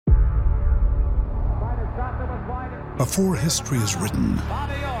Before history is written,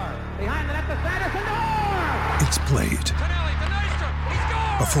 it's played.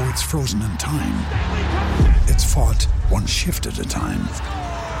 Before it's frozen in time, it's fought one shift at a time.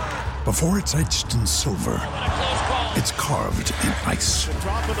 Before it's etched in silver, it's carved in ice.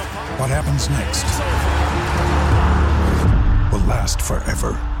 What happens next will last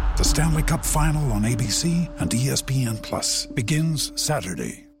forever. The Stanley Cup Final on ABC and ESPN Plus begins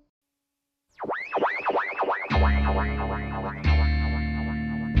Saturday.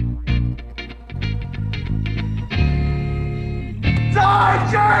 Sign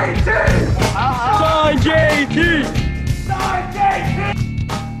JT! Sign JT! Sign JT!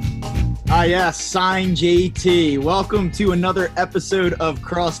 Yes, Sign JT. Welcome to another episode of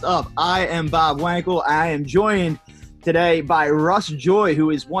Crossed Up. I am Bob Wankel. I am joined today by Russ Joy, who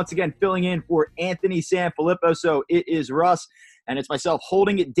is once again filling in for Anthony Sanfilippo. So it is Russ, and it's myself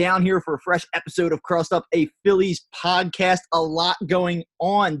holding it down here for a fresh episode of Crossed Up, a Phillies podcast. A lot going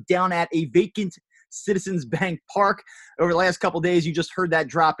on down at a vacant Citizens Bank Park. Over the last couple of days, you just heard that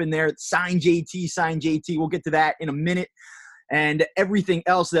drop in there. Sign JT, sign JT. We'll get to that in a minute. And everything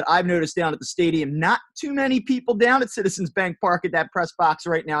else that I've noticed down at the stadium, not too many people down at Citizens Bank Park at that press box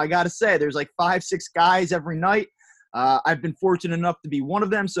right now. I got to say, there's like 5-6 guys every night. I've been fortunate enough to be one of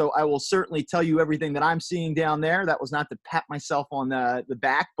them, so I will certainly tell you everything that I'm seeing down there. That was not to pat myself on the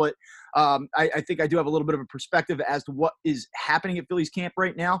back, but I think I do have a little bit of a perspective as to what is happening at Phillies camp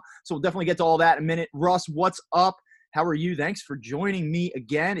right now. So we'll definitely get to all that in a minute. Russ, what's up? How are you? Thanks for joining me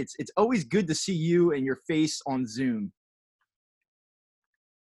again. It's always good to see you and your face on Zoom.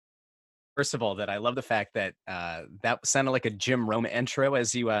 First of all, that I love the fact that that sounded like a Jim Rome intro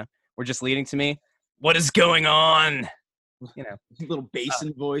as you were just leading to me. What is going on? You know, a little bass in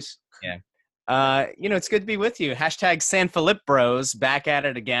the voice. Yeah. It's good to be with you. Hashtag Sanfilip Bros back at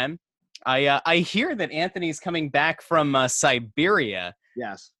it again. I hear that Anthony's coming back from Siberia.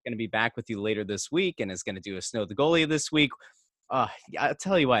 Yes. Going to be back with you later this week and is going to do a Snow the Goalie this week. I'll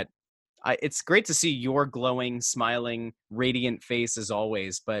tell you what, it's great to see your glowing, smiling, radiant face as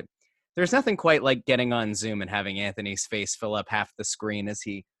always, but there's nothing quite like getting on Zoom and having Anthony's face fill up half the screen as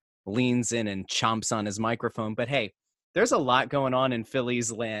he leans in and chomps on his microphone. But hey, there's a lot going on in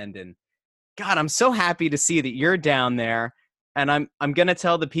Phillies land, and God, I'm so happy to see that you're down there. And I'm gonna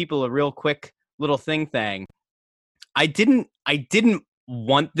tell the people a real quick little thing. I didn't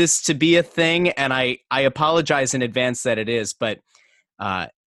want this to be a thing, and I apologize in advance that it is, but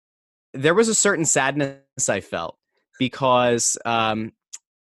there was a certain sadness I felt because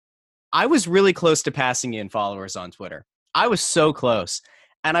I was really close to passing you in followers on Twitter. I was so close.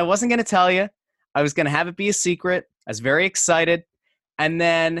 And I wasn't going to tell you. I was going to have it be a secret. I was very excited. And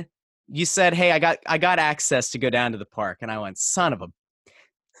then you said, hey, I got access to go down to the park. And I went, son of a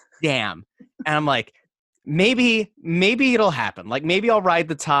damn. And I'm like, maybe it'll happen. Like, maybe I'll ride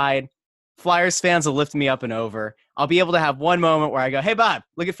the tide. Flyers fans will lift me up and over. I'll be able to have one moment where I go, hey, Bob,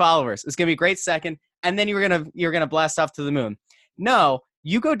 look at followers. It's going to be a great second. And then you're going to blast off to the moon. No,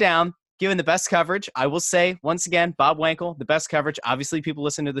 you go down. Given the best coverage, I will say, once again, Bob Wankel, the best coverage. Obviously, people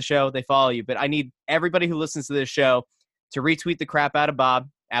listen to the show. They follow you. But I need everybody who listens to this show to retweet the crap out of Bob,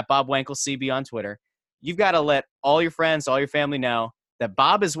 at Bob Wankel CB on Twitter. You've got to let all your friends, all your family know that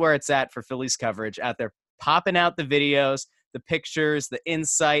Bob is where it's at for Phillies coverage, out there popping out the videos, the pictures, the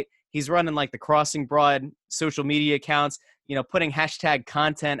insight. He's running like the Crossing Broad social media accounts, putting hashtag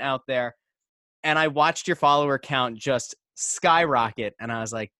content out there. And I watched your follower count just skyrocket. And I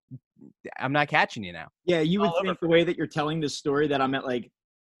was like, I'm not catching you now. Yeah, you would think the way that you're telling this story that I'm at like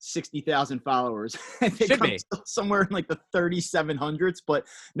 60,000 followers. I think Should I'm be still somewhere in like the 3,700s. But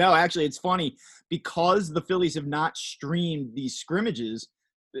no, actually, it's funny because the Phillies have not streamed these scrimmages.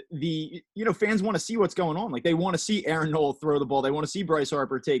 The fans want to see what's going on. Like, they want to see Aaron Nola throw the ball. They want to see Bryce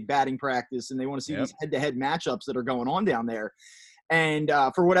Harper take batting practice, and they want to see these head-to-head matchups that are going on down there. And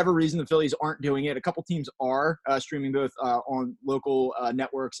for whatever reason, the Phillies aren't doing it. A couple teams are streaming both on local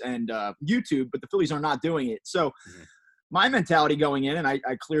networks and YouTube, but the Phillies are not doing it. So my mentality going in, and I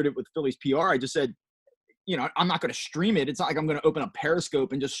cleared it with Phillies PR, I just said, I'm not going to stream it. It's not like I'm going to open up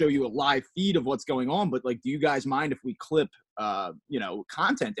Periscope and just show you a live feed of what's going on. But, like, do you guys mind if we clip,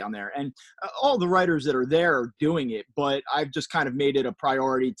 content down there? And all the writers that are there are doing it. But I've just kind of made it a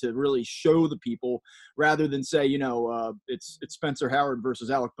priority to really show the people rather than say, it's Spencer Howard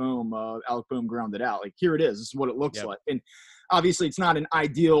versus Alec Boehm. Alec Boehm grounded out. Like, here it is. This is what it looks like. And obviously it's not an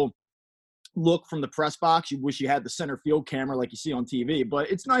ideal look from the press box. You wish you had the center field camera like you see on TV, but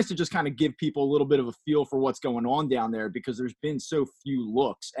it's nice to just kind of give people a little bit of a feel for what's going on down there because there's been so few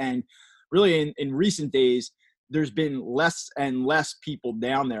looks. And really in recent days, there's been less and less people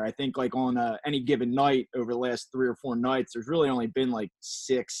down there. I think like on any given night over the last 3 or 4 nights, there's really only been like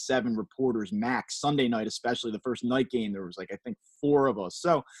 6, 7 reporters max. Sunday night, especially the first night game, there was like, I think 4 of us.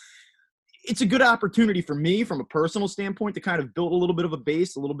 So it's a good opportunity for me from a personal standpoint to kind of build a little bit of a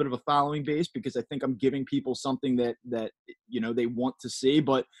base, a little bit of a following base, because I think I'm giving people something that they want to see.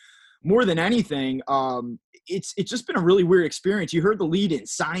 But more than anything, it's just been a really weird experience. You heard the lead in,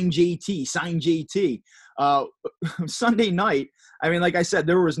 sign JT, sign JT. Sunday night, I mean, like I said,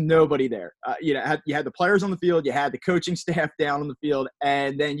 there was nobody there. You had the players on the field, you had the coaching staff down on the field,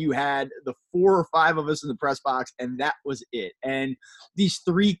 and then you had the 4 or 5 of us in the press box, and that was it. And these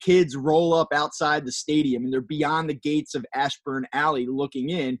 3 kids roll up outside the stadium, and they're beyond the gates of Ashburn Alley looking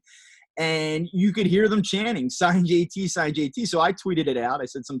in. And you could hear them chanting, sign JT, sign JT. So I tweeted it out. I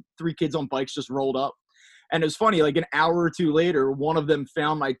said some 3 kids on bikes just rolled up. And it was funny, like an hour or 2 later, one of them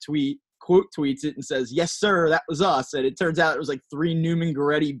found my tweet, quote tweets it and says, yes, sir, that was us. And it turns out it was like 3 Newman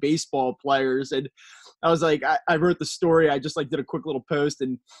Goretti baseball players. And I was like, I wrote the story. I just like did a quick little post.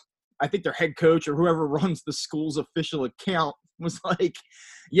 And I think their head coach or whoever runs the school's official account was like,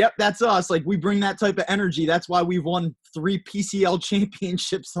 yep, that's us. Like, we bring that type of energy. That's why we've won 3 PCL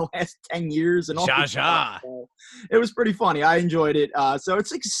championships the last 10 years. And all so it was pretty funny. I enjoyed it. So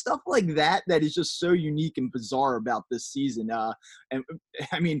it's like stuff like that is just so unique and bizarre about this season. And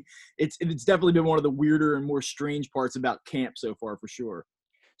I mean, it's definitely been one of the weirder and more strange parts about camp so far, for sure.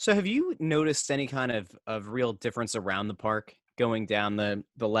 So have you noticed any kind of real difference around the park going down the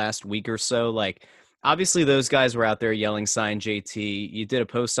last week or so? Like, obviously those guys were out there yelling sign JT. You did a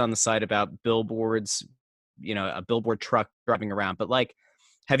post on the site about billboards, a billboard truck driving around. But like,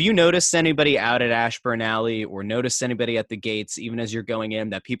 have you noticed anybody out at Ashburn Alley or noticed anybody at the gates, even as you're going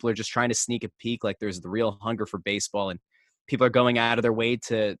in, that people are just trying to sneak a peek? Like, there's the real hunger for baseball and people are going out of their way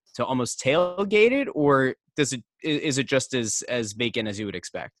to almost tailgate it? Or is it just as vacant as you would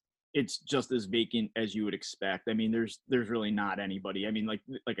expect? It's just as vacant as you would expect. I mean, there's really not anybody. I mean, like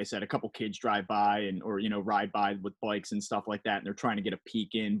I said, a couple kids drive by or ride by with bikes and stuff like that, and they're trying to get a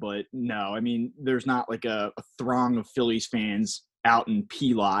peek in. But no, I mean, there's not like a throng of Phillies fans out in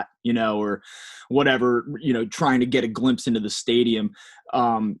P-Lot, or whatever, trying to get a glimpse into the stadium.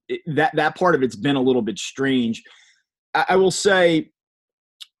 That part of it's been a little bit strange. I will say,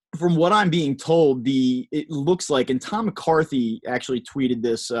 from what I'm being told, it looks like, and Tom McCarthy actually tweeted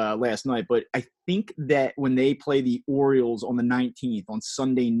this last night, but I think that when they play the Orioles on the 19th on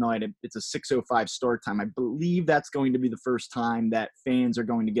Sunday night, it's a 6:05 start time. I believe that's going to be the first time that fans are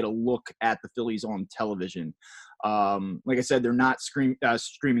going to get a look at the Phillies on television. Like I said, they're not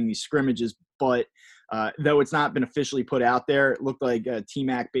streaming these scrimmages, but though it's not been officially put out there, it looked like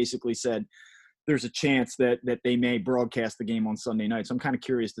T-Mac basically said there's a chance that they may broadcast the game on Sunday night. So I'm kind of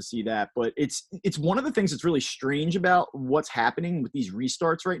curious to see that. But it's one of the things that's really strange about what's happening with these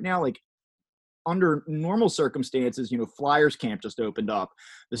restarts right now. Like, under normal circumstances, Flyers camp just opened up.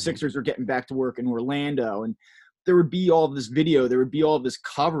 The Sixers are getting back to work in Orlando, and there would be all of this video, there would be all of this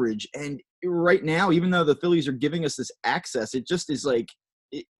coverage. And right now, even though the Phillies are giving us this access, it just is like,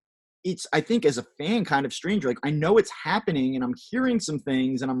 it's, I think, as a fan, kind of strange. Like, I know it's happening and I'm hearing some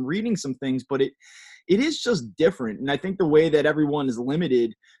things and I'm reading some things, but it is just different. And I think the way that everyone is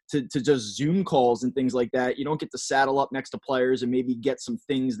limited to just Zoom calls and things like that, you don't get to saddle up next to players and maybe get some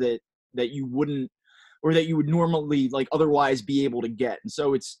things that you wouldn't, or that you would normally like otherwise be able to get. And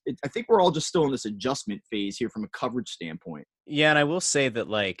so I think we're all just still in this adjustment phase here from a coverage standpoint. Yeah. And I will say that,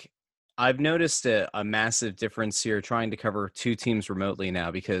 like, I've noticed a massive difference here trying to cover 2 teams remotely now,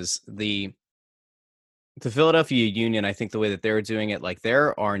 because the Philadelphia Union, I think the way that they're doing it, like,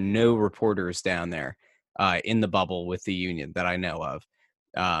 there are no reporters down there in the bubble with the Union that I know of.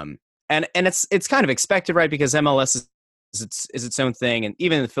 And it's kind of expected, right? Because MLS is its own thing. And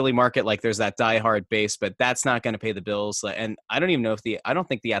even in the Philly market, like, there's that diehard base, but that's not going to pay the bills. And I don't even know I don't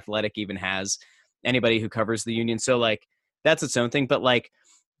think the Athletic even has anybody who covers the Union. So, like, that's its own thing. But, like,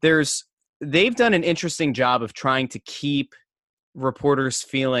 they've done an interesting job of trying to keep reporters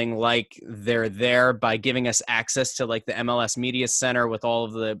feeling like they're there by giving us access to, like, the MLS Media Center with all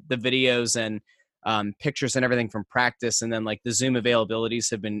of the videos and pictures and everything from practice. And then, like, the Zoom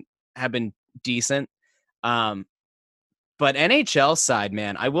availabilities have been decent. But NHL side,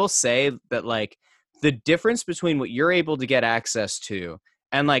 man, I will say that, like, the difference between what you're able to get access to,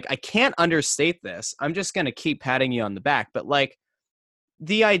 and, like, I can't understate this. I'm just going to keep patting you on the back. But, like,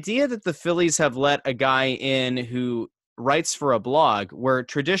 the idea that the Phillies have let a guy in who writes for a blog, where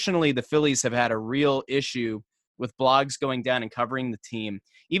traditionally the Phillies have had a real issue with blogs going down and covering the team,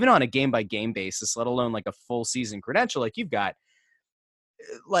 even on a game-by-game basis, let alone like a full season credential like you've got,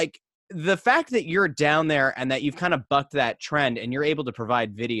 like, the fact that you're down there and that you've kind of bucked that trend and you're able to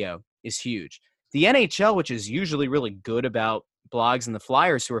provide video is huge. The NHL, which is usually really good about blogs, and the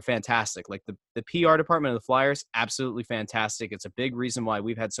Flyers, who are fantastic, like the PR department of the Flyers, absolutely fantastic. It's a big reason why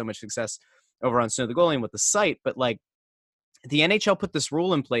we've had so much success over on Snow the Goalie and with the site. But like, the NHL put this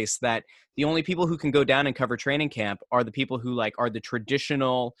rule in place that the only people who can go down and cover training camp are the people who like are the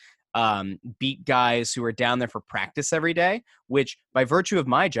traditional beat guys who are down there for practice every day, which by virtue of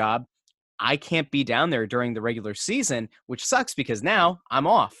my job, I can't be down there during the regular season, which sucks because now I'm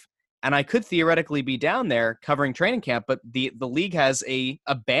off. And I could theoretically be down there covering training camp, but the league has a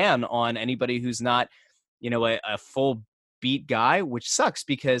ban on anybody who's not, a full beat guy, which sucks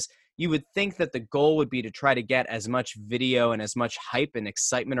because you would think that the goal would be to try to get as much video and as much hype and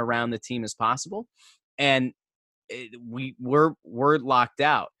excitement around the team as possible. And we're locked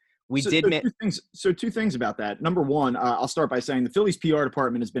out. Two things about that. Number one, I'll start by saying the Phillies PR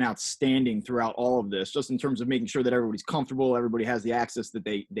department has been outstanding throughout all of this, just in terms of making sure that everybody's comfortable, everybody has the access that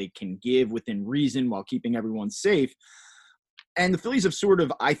they can give within reason while keeping everyone safe. And the Phillies have sort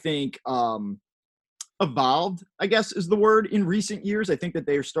of, I think, evolved, I guess is the word, in recent years. I think that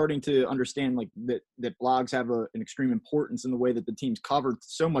they are starting to understand like that blogs have an extreme importance in the way that the team's covered,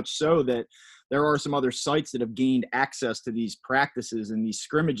 so much so that there are some other sites that have gained access to these practices and these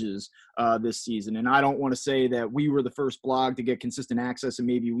scrimmages this season. And I don't want to say that we were the first blog to get consistent access and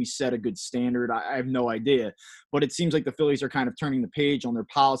maybe we set a good standard. I have no idea. But it seems like the Phillies are kind of turning the page on their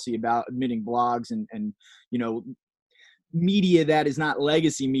policy about admitting blogs and media that is not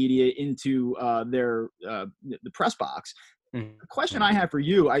legacy media into the press box. Mm-hmm. The question I have for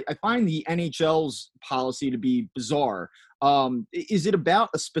you, I find the NHL's policy to be bizarre. Is it about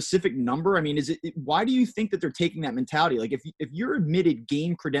a specific number? I mean, why do you think that they're taking that mentality? Like if you're admitted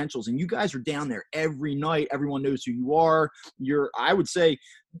game credentials and you guys are down there every night, everyone knows who you are. You're, I would say,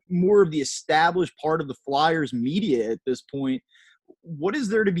 more of the established part of the Flyers media at this point. What is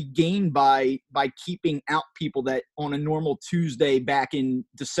there to be gained by keeping out people that on a normal Tuesday back in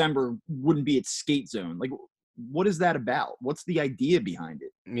December wouldn't be at skate zone? Like, what is that about? What's the idea behind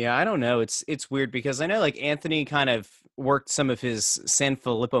it? Yeah, I don't know. It's weird because I know like Anthony kind of worked some of his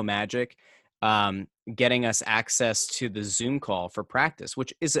Sanfilippo magic, getting us access to the Zoom call for practice,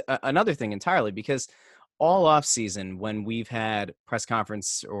 which is another thing entirely, because all off season when we've had press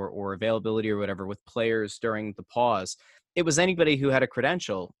conference or availability or whatever with players during the pause, it was anybody who had a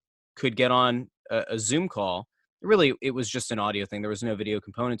credential could get on a Zoom call. Really, it was just an audio thing. There was no video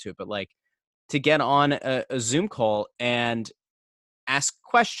component to it, but like to get on a Zoom call and ask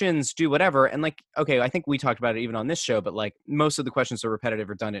questions, do whatever. And like, okay, I think we talked about it even on this show, but like most of the questions are repetitive,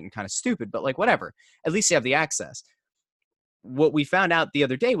 redundant, and kind of stupid, but like whatever, at least you have the access. What we found out the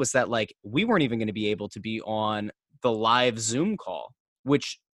other day was that like we weren't even going to be able to be on the live Zoom call,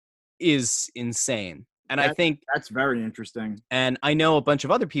 which is insane. And I think that's very interesting. And I know a bunch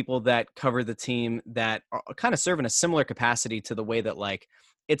of other people that cover the team that are kind of serve in a similar capacity to the way that like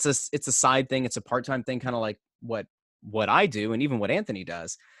it's a side thing, it's a part-time thing, kind of like what I do and even what Anthony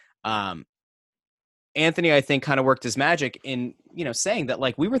does. Anthony, I think, kind of worked his magic in, saying that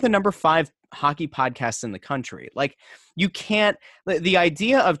like we were the number 5 hockey podcast in the country. Like you can't, the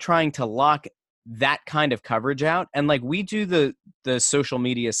idea of trying to lock that kind of coverage out, and like we do the social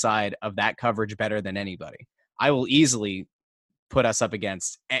media side of that coverage better than anybody. I will easily put us up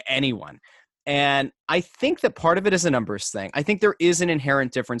against anyone. And I think that part of it is a numbers thing. I think there is an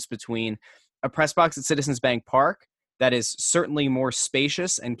inherent difference between a press box at Citizens Bank Park that is certainly more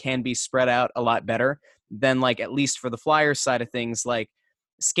spacious and can be spread out a lot better than like, at least for the Flyers side of things, like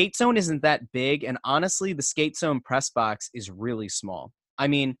Skate Zone isn't that big. And honestly, the Skate Zone press box is really small. I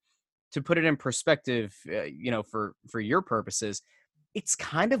mean, to put it in perspective, for your purposes, it's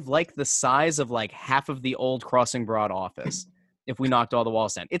kind of like the size of like half of the old Crossing Broad office if we knocked all the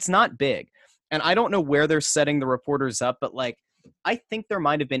walls down. It's not big. And I don't know where they're setting the reporters up, but like, I think there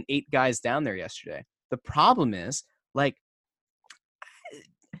might have been 8 guys down there yesterday. The problem is, like,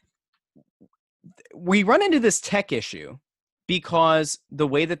 we run into this tech issue because the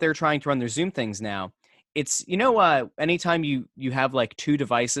way that they're trying to run their Zoom things now, it's, anytime you have like 2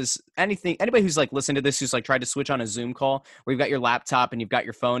 devices, anybody who's like listened to this, who's like tried to switch on a Zoom call where you've got your laptop and you've got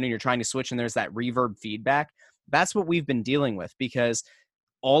your phone and you're trying to switch and there's that reverb feedback. That's what we've been dealing with, because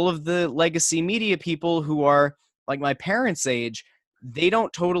all of the legacy media people who are like my parents' age, they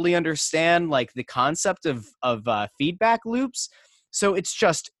don't totally understand like the concept of feedback loops. So it's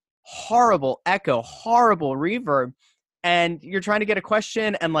just horrible echo, horrible reverb. And you're trying to get a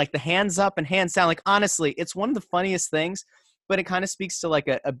question and like the hands up and hands down. Like, honestly, it's one of the funniest things, but it kind of speaks to like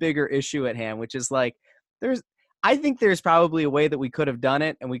a bigger issue at hand, which is like, I think there's probably a way that we could have done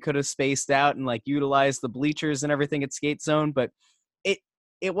it, and we could have spaced out and like utilized the bleachers and everything at Skate Zone, but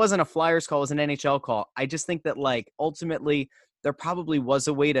it wasn't a Flyers call, it was an NHL call. I just think that like ultimately there probably was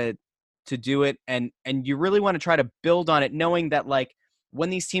a way to do it, and you really want to try to build on it, knowing that like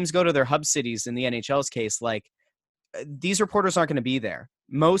when these teams go to their hub cities, in the NHL's case, like these reporters aren't going to be there.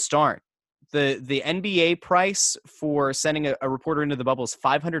 Most aren't. The NBA price for sending a reporter into the bubble is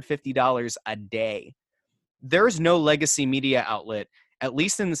 $550 a day. There is no legacy media outlet, at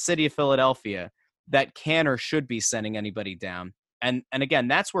least in the city of Philadelphia, that can or should be sending anybody down. And again,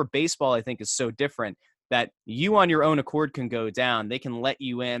 that's where baseball, I think, is so different, that you on your own accord can go down. They can let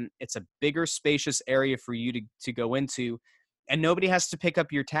you in. It's a bigger, spacious area for you to go into, and nobody has to pick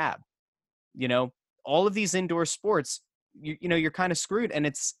up your tab. You know, all of these indoor sports, you're kind of screwed, and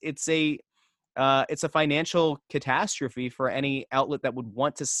it's a financial catastrophe for any outlet that would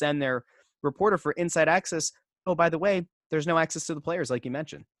want to send their reporter for inside access. Oh, by the way, there's no access to the players, like you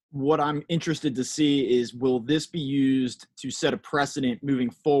mentioned. What I'm interested to see is, will this be used to set a precedent moving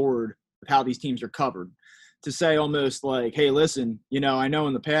forward with how these teams are covered? To say almost like, hey, listen, I know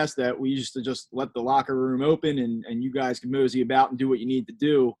in the past that we used to just let the locker room open and you guys can mosey about and do what you need to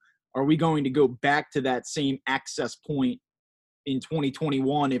do. Are we going to go back to that same access point in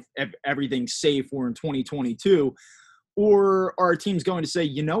 2021 if everything's safe, or in 2022? Or are teams going to say,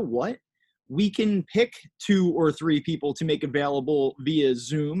 you know what? We can pick 2 or 3 people to make available via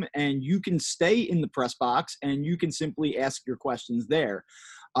Zoom, and you can stay in the press box and you can simply ask your questions there.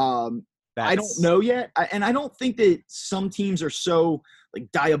 I don't know yet. And I don't think that some teams are so like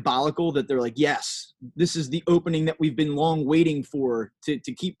diabolical that they're like, yes, this is the opening that we've been long waiting for to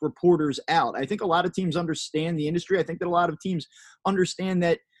keep reporters out. I think a lot of teams understand the industry. I think that a lot of teams understand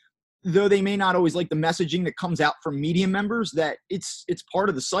that, though they may not always like the messaging that comes out from media members, that it's part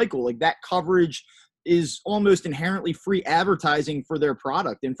of the cycle. Like, that coverage is almost inherently free advertising for their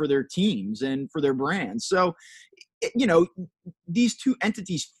product and for their teams and for their brands. So, these two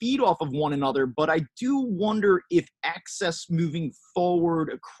entities feed off of one another, but I do wonder if access moving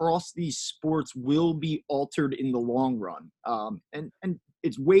forward across these sports will be altered in the long run. And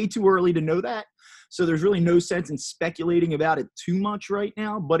it's way too early to know that. So there's really no sense in speculating about it too much right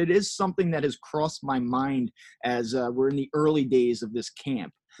now, but it is something that has crossed my mind as we're in the early days of this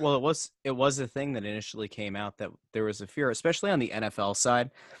camp. Well, it was a thing that initially came out, that there was a fear, especially on the NFL side.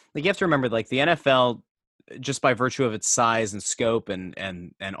 Like, you have to remember, like, the NFL, just by virtue of its size and scope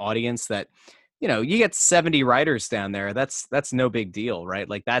and audience, that, you get 70 writers down there. That's no big deal, right?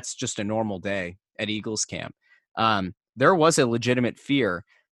 Like, that's just a normal day at Eagles camp. There was a legitimate fear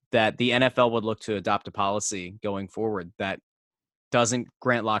that the NFL would look to adopt a policy going forward that doesn't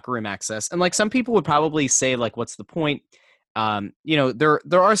grant locker room access. And like, some people would probably say, like, what's the point?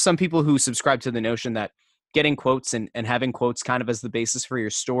 There are some people who subscribe to the notion that getting quotes and having quotes kind of as the basis for your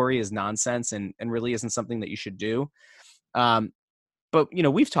story is nonsense and really isn't something that you should do. But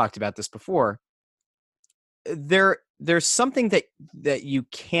we've talked about this before. There's something that you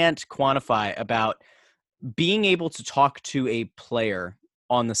can't quantify about being able to talk to a player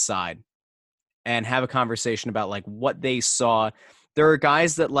on the side and have a conversation about like what they saw. There are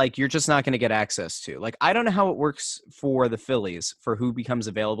guys that like you're just not going to get access to. Like, I don't know how it works for the Phillies for who becomes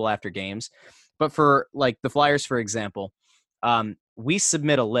available after games, but for like the Flyers, for example, we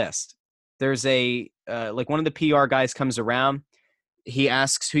submit a list. There's like one of the PR guys comes around. He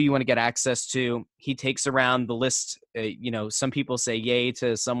asks who you want to get access to. He takes around the list. Some people say yay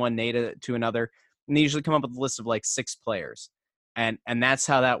to someone, nay to another. And they usually come up with a list of like 6 players. And that's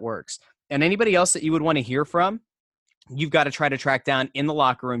how that works. And anybody else that you would want to hear from, you've got to try to track down in the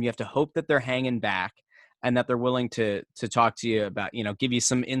locker room. You have to hope that they're hanging back and that they're willing to talk to you about, give you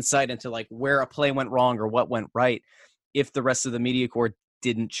some insight into like where a play went wrong or what went right if the rest of the media corps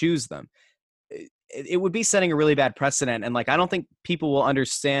didn't choose them. It would be setting a really bad precedent. And like, I don't think people will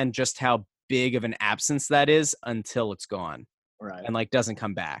understand just how big of an absence that is until it's gone. Right. And like doesn't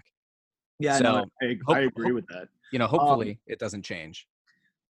come back. Yeah, so no, I agree with that. Hopefully it doesn't change.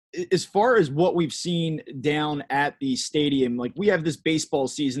 As far as what we've seen down at the stadium, like, we have this baseball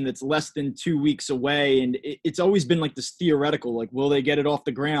season that's less than 2 weeks away, and it's always been like this theoretical, like, will they get it off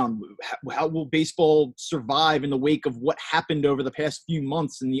the ground? How will baseball survive in the wake of what happened over the past few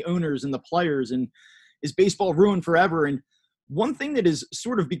months and the owners and the players, and is baseball ruined forever? And one thing that has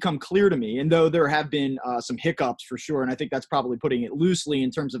sort of become clear to me, and though there have been some hiccups for sure, and I think that's probably putting it loosely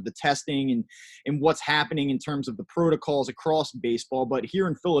in terms of the testing and what's happening in terms of the protocols across baseball, but here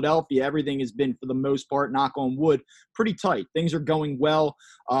in Philadelphia, everything has been, for the most part, knock on wood, pretty tight. Things are going well.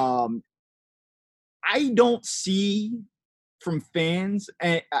 I don't see from fans,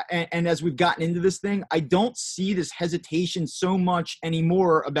 and as we've gotten into this thing, I don't see this hesitation so much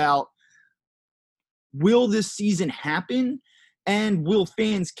anymore about will this season happen and will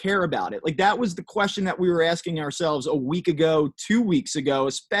fans care about it? Like, that was the question that we were asking ourselves a week ago, 2 weeks ago,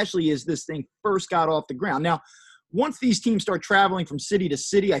 especially as this thing first got off the ground. Now, once these teams start traveling from city to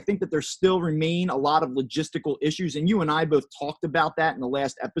city, I think that there still remain a lot of logistical issues. And you and I both talked about that in the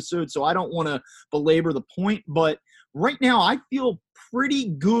last episode, so I don't want to belabor the point. But right now, I feel pretty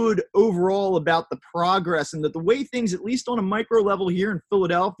good overall about the progress and that the way things, at least on a micro level here in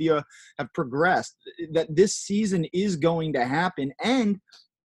Philadelphia, have progressed, that this season is going to happen. And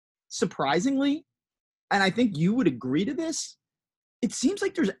surprisingly, and I think you would agree to this, it seems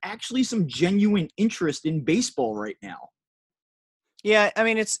like there's actually some genuine interest in baseball right now. Yeah, I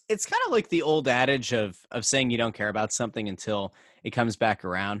mean, it's kind of like the old adage of saying you don't care about something until it comes back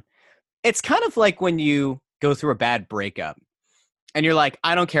around. It's kind of like when you go through a bad breakup and you're like,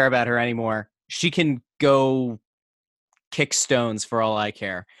 I don't care about her anymore. She can go kick stones for all I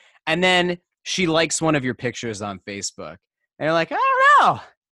care. And then she likes one of your pictures on Facebook. And you're like, I don't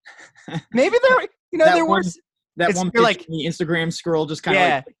know. Maybe there was... That one you're like, the Instagram scroll just kind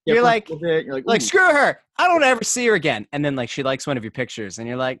of you're like ooh. Screw her. I don't ever see her again. And then like she likes one of your pictures and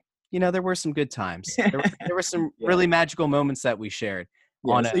you're like, there were some good times. There were some really magical moments that we shared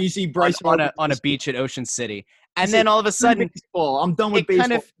so you see Bryce on a beach at Ocean City. And then all of a sudden, baseball. I'm done with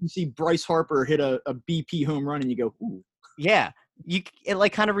baseball. You see Bryce Harper hit a BP home run and you go, ooh. Yeah. It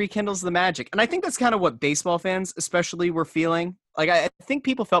like kind of rekindles the magic. And I think that's kind of what baseball fans especially were feeling. Like I think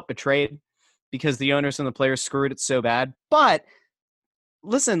people felt betrayed because the owners and the players screwed it so bad. But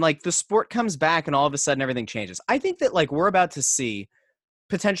listen, like the sport comes back and all of a sudden everything changes. I think that like we're about to see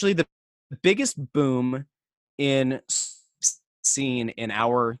potentially the biggest boom seen in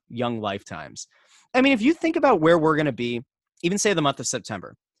our young lifetimes. I mean, if you think about where we're going to be, even say the month of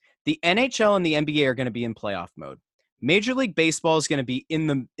September, the NHL and the NBA are going to be in playoff mode. Major League Baseball is going to be in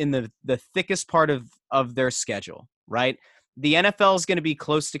the thickest part of their schedule, right? The NFL is going to be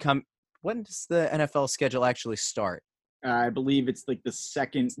close to come. When does the NFL schedule actually start? I believe it's like the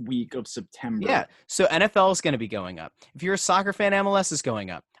second week of September. Yeah, so NFL is going to be going up. If you're a soccer fan, MLS is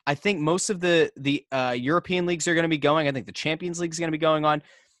going up. I think most of the European leagues are going to be going. I think the Champions League is going to be going on.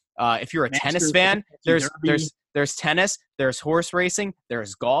 If you're a tennis fan, there's tennis, there's horse racing,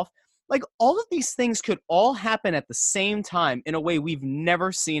 there's golf. Like all of these things could all happen at the same time in a way we've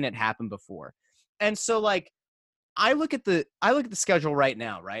never seen it happen before. And so like I look at the schedule right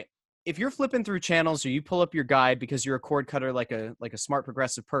now, right? If you're flipping through channels or you pull up your guide because you're a cord cutter like a smart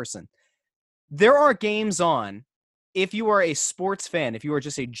progressive person, there are games on. If you are a sports fan, if you are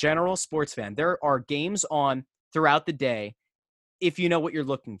just a general sports fan, there are games on throughout the day if you know what you're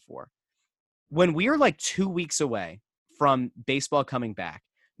looking for. When we are like 2 weeks away from baseball coming back,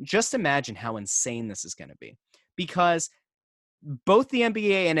 just imagine how insane this is going to be, because both the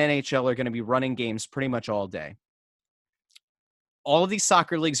NBA and NHL are going to be running games pretty much all day. All of these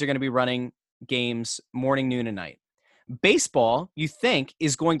soccer leagues are going to be running games morning, noon, and night. Baseball, you think,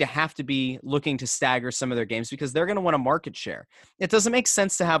 is going to have to be looking to stagger some of their games because they're going to want a market share. It doesn't make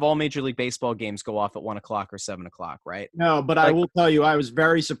sense to have all Major League Baseball games go off at 1 o'clock or 7 o'clock, right? No, but I will tell you, I was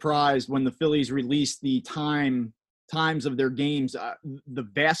very surprised when the Phillies released the times of their games. The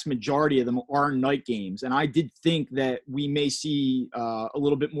vast majority of them are night games. And I did think that we may see a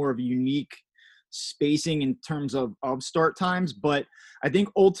little bit more of a unique spacing in terms of start times. But I think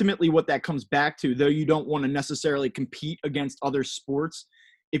ultimately what that comes back to, though you don't want to necessarily compete against other sports,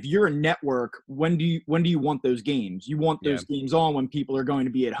 if you're a network, when do you want those games? You want those games on when people are going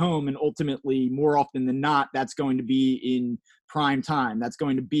to be at home, and ultimately, more often than not, that's going to be in prime time. That's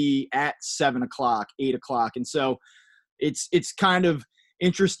going to be at 7 o'clock, 8 o'clock. And so it's kind of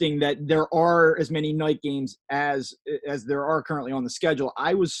interesting that there are as many night games as there are currently on the schedule.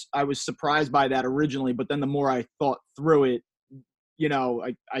 I was surprised by that originally, but then the more I thought through it,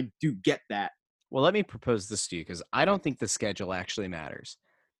 I do get that. Well, let me propose this to you, because I don't think the schedule actually matters.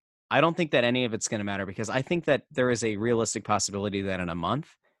 I don't think that any of it's going to matter, because I think that there is a realistic possibility that in a month,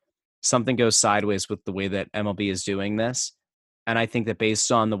 something goes sideways with the way that MLB is doing this. And I think that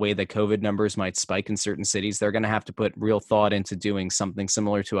based on the way that COVID numbers might spike in certain cities, they're going to have to put real thought into doing something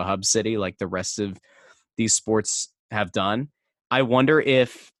similar to a hub city like the rest of these sports have done. I wonder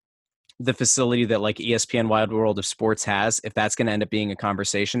if the facility that like ESPN Wide World of Sports has, if that's going to end up being a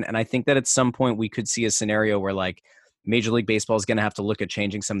conversation. And I think that at some point we could see a scenario where like Major League Baseball is going to have to look at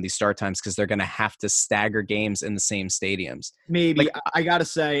changing some of these start times because they're going to have to stagger games in the same stadiums. Maybe. I got to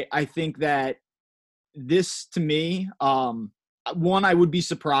say, I think that this, to me, one, I would be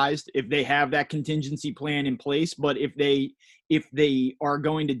surprised if they have that contingency plan in place, but if they are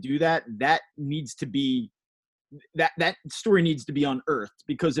going to do that, that needs to be that story needs to be unearthed,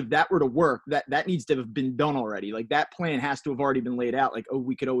 because if that were to work, that needs to have been done already. Like, that plan has to have already been laid out. Like, oh,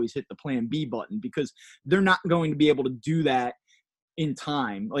 we could always hit the plan B button, because they're not going to be able to do that in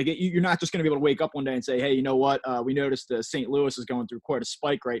time. Like, you're not just going to be able to wake up one day and say, hey, you know what? We noticed St. Louis is going through quite a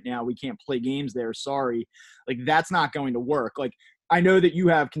spike right now. We can't play games there. Sorry. Like, that's not going to work. Like, I know that you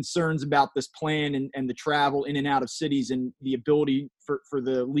have concerns about this plan and the travel in and out of cities and the ability for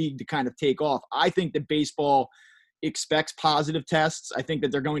the league to kind of take off. I think that baseball expects positive tests. I think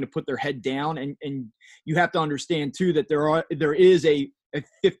that they're going to put their head down, and you have to understand too that there is a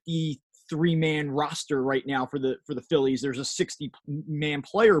 53-man roster right now for the Phillies. There's a 60-man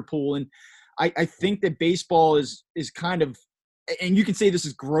player pool, and I think that baseball is kind of, and you can say this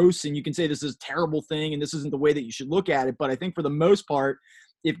is gross and you can say this is a terrible thing and this isn't the way that you should look at it, but I think for the most part,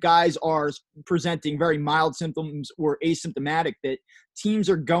 if guys are presenting very mild symptoms or asymptomatic, that teams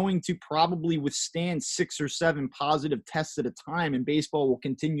are going to probably withstand 6 or 7 positive tests at a time, and baseball will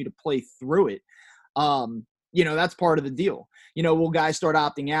continue to play through it. That's part of the deal. Will guys start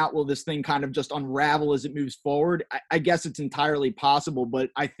opting out? Will this thing kind of just unravel as it moves forward? I guess it's entirely possible,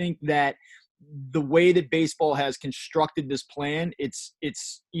 but I think that the way that baseball has constructed this plan, it's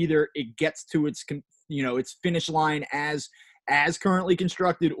either it gets to its finish line as currently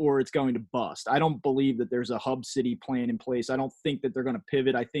constructed, or it's going to bust. I don't believe that there's a hub city plan in place. I don't think that they're going to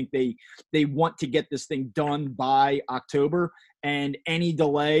pivot. I think they want to get this thing done by October, and any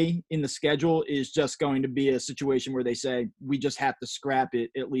delay in the schedule is just going to be a situation where they say, we just have to scrap it.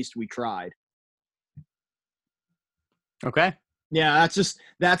 At least we tried. Okay. Yeah,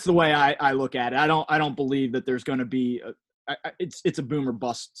 that's the way I look at it. I don't believe that there's going to be it's a boom or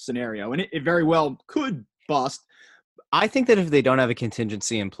bust scenario, and it very well could bust. I think that if they don't have a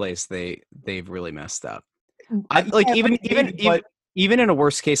contingency in place, they've really messed up. Even in a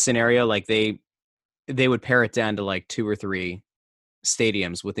worst case scenario, like they would pare it down to like 2 or 3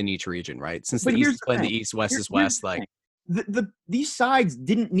 stadiums within each region, right? Since the East is playing the East, West is West, like. These sides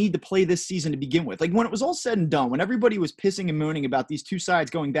didn't need to play this season to begin with. Like, when it was all said and done, when everybody was pissing and moaning about these two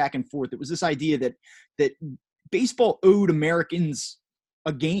sides going back and forth, it was this idea that baseball owed Americans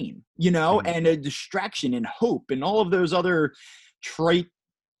a game, and a distraction and hope and all of those other trite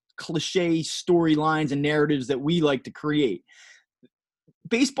cliche storylines and narratives that we like to create.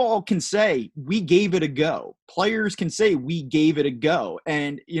 Baseball can say, we gave it a go. Players can say, we gave it a go.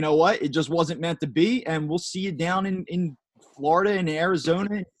 And you know what? It just wasn't meant to be. And we'll see you down in Florida and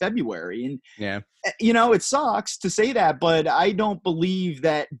Arizona in February. And, yeah, it sucks to say that, but I don't believe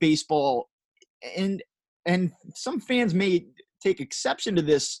that baseball, and some fans may take exception to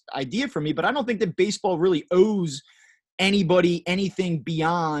this idea from me, but I don't think that baseball really owes anybody anything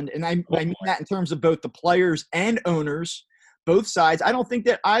beyond. And I mean that in terms of both the players and owners, both sides. I don't think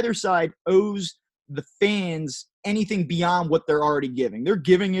that either side owes the fans anything beyond what they're already giving. They're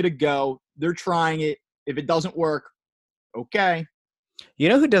giving it a go. They're trying it. If it doesn't work, okay. You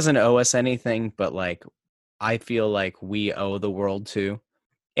know who doesn't owe us anything, but like I feel like we owe the world to?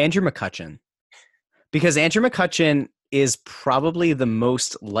 Andrew McCutchen. Because Andrew McCutchen is probably the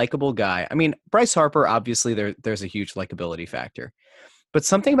most likable guy. I mean, Bryce Harper, obviously there's a huge likability factor. But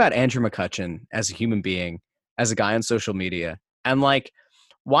something about Andrew McCutchen as a human being, as a guy on social media, and like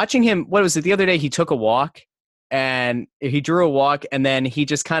watching him, what was it, the other day he took a walk and he drew a walk and then he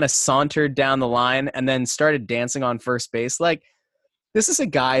just kind of sauntered down the line and then started dancing on first base. Like, this is a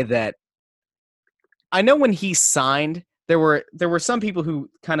guy that I know when he signed, there were some people who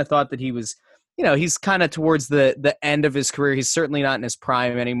kind of thought that he was, he's kind of towards the end of his career. He's certainly not in his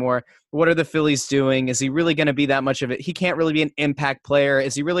prime anymore. What are the Phillies doing? Is he really going to be that much of it? He can't really be an impact player.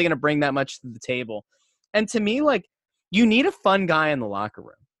 Is he really going to bring that much to the table? And to me, like, you need a fun guy in the locker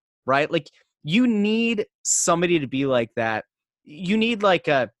room, right? Like, you need somebody to be like that. You need like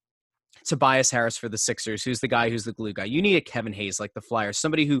a Tobias Harris for the Sixers, who's the guy who's the glue guy. You need a Kevin Hayes like the Flyers,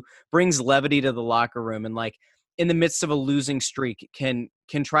 somebody who brings levity to the locker room and like in the midst of a losing streak can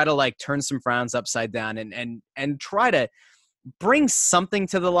try to like turn some frowns upside down and try to bring something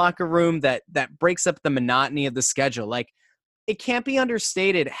to the locker room that breaks up the monotony of the schedule. Like, it can't be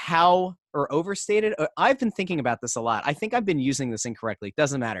understated how, or overstated. I've been thinking about this a lot. I think I've been using this incorrectly. It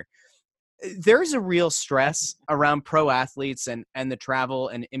doesn't matter. There's a real stress around pro athletes and the travel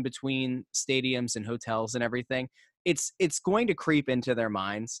and in between stadiums and hotels and everything. It's going to creep into their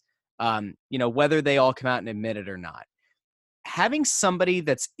minds, whether they all come out and admit it or not. Having somebody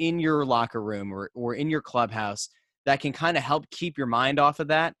that's in your locker room or in your clubhouse that can kind of help keep your mind off of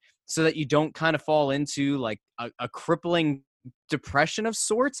that so that you don't kind of fall into like a crippling depression of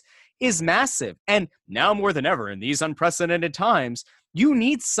sorts is massive. And now more than ever in these unprecedented times, you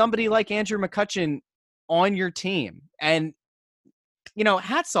need somebody like Andrew McCutchen on your team. And,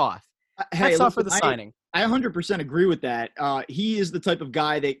 hats off. Hats off for the signing. I 100% agree with that. He is the type of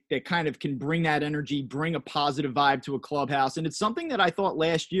guy that kind of can bring that energy, bring a positive vibe to a clubhouse. And it's something that I thought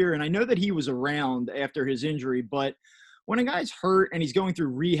last year, and I know that he was around after his injury, but when a guy's hurt and he's going through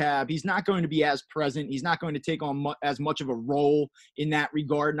rehab, he's not going to be as present. He's not going to take on as much of a role in that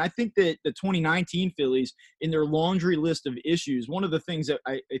regard. And I think that the 2019 Phillies, in their laundry list of issues, one of the things that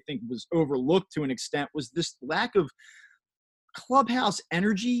I think was overlooked to an extent was this lack of clubhouse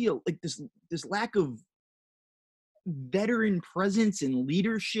energy, like this lack of veteran presence and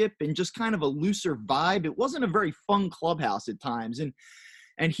leadership and just kind of a looser vibe. It wasn't a very fun clubhouse at times.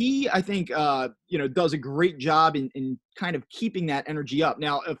 And he, I think, does a great job in kind of keeping that energy up.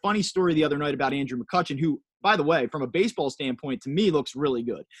 Now, a funny story the other night about Andrew McCutchen, who, by the way, from a baseball standpoint, to me, looks really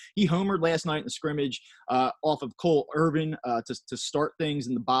good. He homered last night in the scrimmage off of Cole Irvin to start things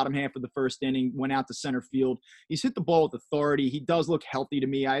in the bottom half of the first inning, went out to center field. He's hit the ball with authority. He does look healthy to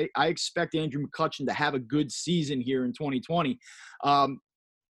me. I expect Andrew McCutchen to have a good season here in 2020.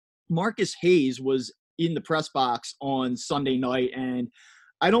 Marcus Hayes was in the press box on Sunday night, and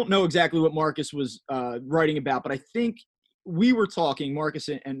I don't know exactly what Marcus was writing about, but I think we were talking, Marcus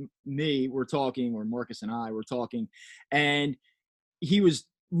and me were talking, or Marcus and I were talking, and he was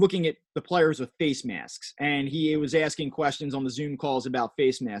looking at the players with face masks, and he was asking questions on the Zoom calls about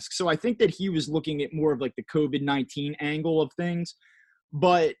face masks. So I think that he was looking at more of like the COVID-19 angle of things,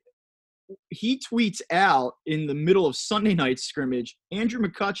 but he tweets out in the middle of Sunday night's scrimmage, Andrew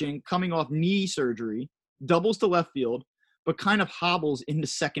McCutchen coming off knee surgery, doubles to left field, but kind of hobbles into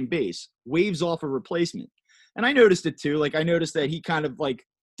second base, waves off a replacement. And I noticed it too. Like, I noticed that he kind of like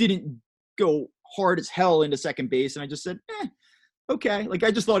didn't go hard as hell into second base. And I just said, okay. Like, I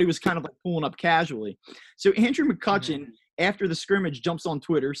just thought he was kind of like pulling up casually. So Andrew McCutchen, after the scrimmage, jumps on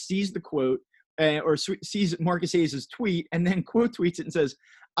Twitter, sees the quote, or sees Marcus Hayes' tweet, and then quote tweets it and says,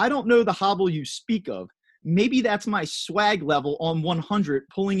 "I don't know the hobble you speak of. Maybe that's my swag level on 100,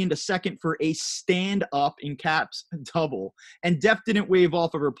 pulling into second for a stand-up in caps double. And Def didn't wave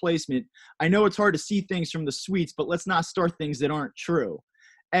off a replacement. I know it's hard to see things from the suites, but let's not start things that aren't true."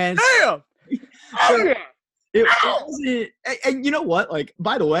 And Damn! So it wasn't, and you know what? Like,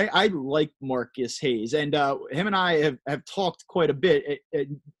 by the way, I like Marcus Hayes, and him and I have talked quite a bit,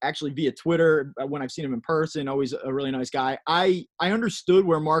 actually via Twitter when I've seen him in person. Always a really nice guy. I understood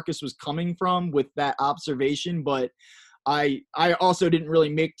where Marcus was coming from with that observation, but I also didn't really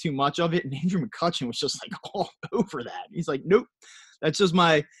make too much of it. And Andrew McCutchen was just like all over that. He's like, nope. That's just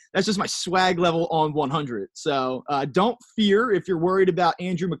my swag level on 100. So don't fear if you're worried about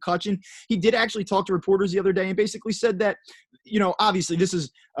Andrew McCutchen. He did actually talk to reporters the other day and basically said that, obviously this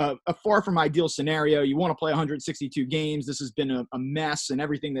is a far from ideal scenario. You want to play 162 games. This has been a mess, and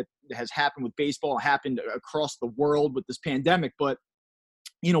everything that has happened with baseball happened across the world with this pandemic. But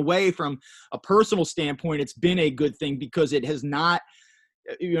in a way, from a personal standpoint, it's been a good thing because it has not –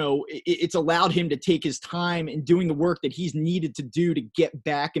 it's allowed him to take his time in doing the work that he's needed to do to get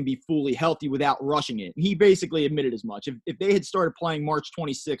back and be fully healthy without rushing it. He basically admitted as much. If they had started playing March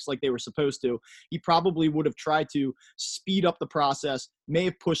 26th like they were supposed to, he probably would have tried to speed up the process, may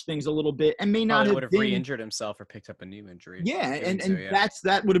have pushed things a little bit, and may not have would have re-injured himself or picked up a new injury. Yeah, and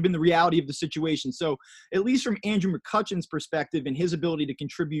that would have been the reality of the situation. So at least from Andrew McCutchen's perspective and his ability to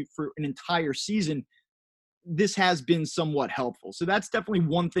contribute for an entire season, this has been somewhat helpful. So that's definitely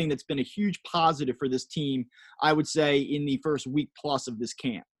one thing that's been a huge positive for this team, I would say, in the first week plus of this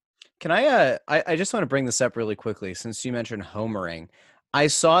camp. Can I just want to bring this up really quickly since you mentioned homering. I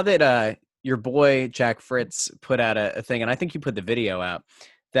saw that your boy Jack Fritz put out a thing, and I think you put the video out,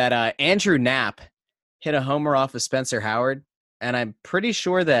 that Andrew Knapp hit a homer off of Spencer Howard, and I'm pretty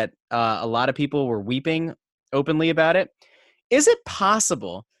sure that a lot of people were weeping openly about it. Is it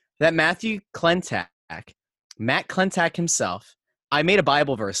possible that Matt Klentak himself, I made a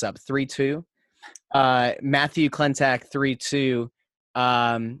Bible verse up, 3:2. Matthew Klentak 3:2.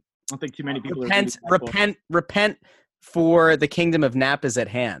 I don't think too many people repent, for the kingdom of Nap is at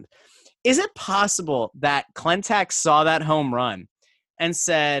hand. Is it possible that Klentak saw that home run and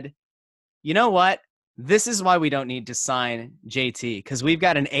said, you know what? This is why we don't need to sign JT, because we've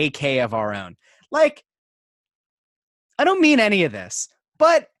got an AK of our own. Like, I don't mean any of this,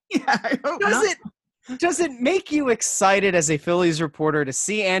 but does it make you excited as a Phillies reporter to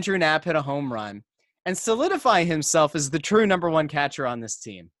see Andrew Knapp hit a home run and solidify himself as the true number one catcher on this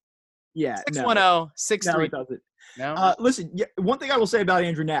team? Yeah. 610, 6-3. No, it doesn't. No? Listen, one thing I will say about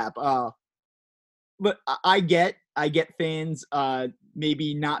Andrew Knapp, but I get I get fans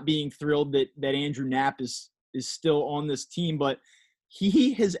maybe not being thrilled that Andrew Knapp is still on this team, but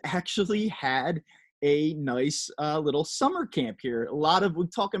he has actually had a nice little summer camp here. We're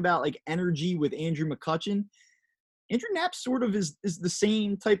talking about like energy with Andrew McCutchen. Andrew Knapp sort of is the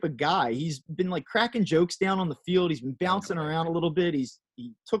same type of guy. He's been like cracking jokes down on the field. He's been bouncing around a little bit.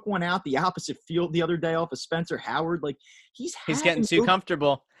 He took one out the opposite field the other day off of Spencer Howard. Like he's getting too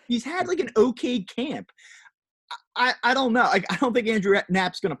comfortable. He's had like an okay camp. I don't know. I don't think Andrew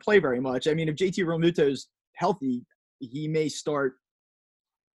Knapp's going to play very much. I mean, if JT Realmuto's healthy, he may start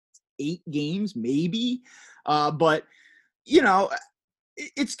 8 games, maybe. But, you know,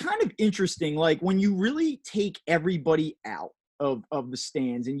 it's kind of interesting. Like when you really take everybody out of the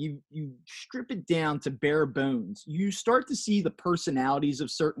stands and you strip it down to bare bones, you start to see the personalities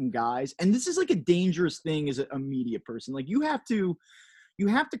of certain guys. And this is like a dangerous thing as a media person. Like you have to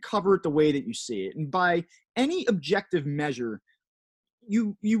cover it the way that you see it. And by any objective measure,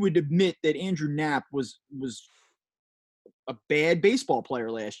 you would admit that Andrew Knapp was a bad baseball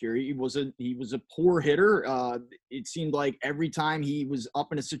player last year. He was a poor hitter. It seemed like every time he was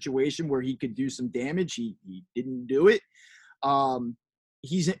up in a situation where he could do some damage, he didn't do it.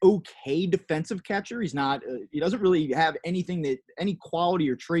 He's an okay defensive catcher. He's not. He doesn't really have any quality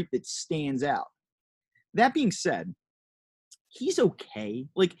or trait that stands out. That being said, he's okay.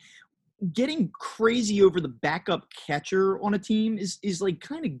 Like getting crazy over the backup catcher on a team is like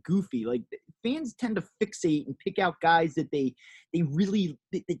kind of goofy. Like fans tend to fixate and pick out guys that they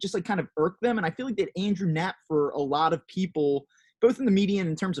just like kind of irk them. And I feel like that Andrew Knapp for a lot of people, both in the media and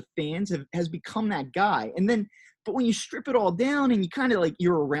in terms of fans, has become that guy. But when you strip it all down and you kind of like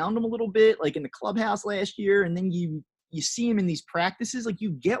you're around him a little bit, like in the clubhouse last year, and then you see him in these practices, like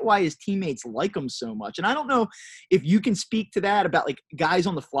you get why his teammates like him so much. And I don't know if you can speak to that about like guys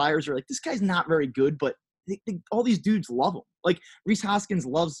on the Flyers are like, this guy's not very good, but all these dudes love him. Like Rhys Hoskins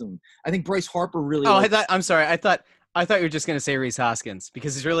loves him. I think Bryce Harper really. Oh, I'm sorry. I thought you were just going to say Rhys Hoskins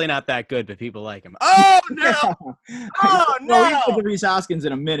because he's really not that good, but people like him. Oh no! Oh no! Well, we can get to Rhys Hoskins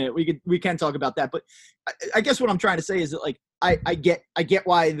in a minute. We can talk about that, but I guess what I'm trying to say is that like I get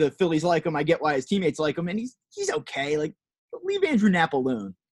why the Phillies like him. I get why his teammates like him, and he's okay. Like leave Andrew Knapp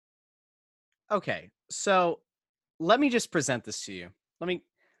alone. Okay, so let me just present this to you.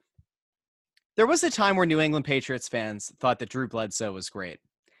 There was a time where New England Patriots fans thought that Drew Bledsoe was great.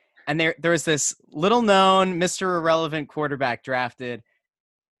 And there was this little-known Mr. Irrelevant quarterback drafted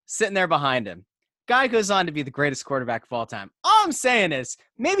sitting there behind him. Guy goes on to be the greatest quarterback of all time. All I'm saying is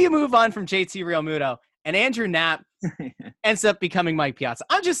maybe you move on from JT Realmuto and Andrew Knapp ends up becoming Mike Piazza.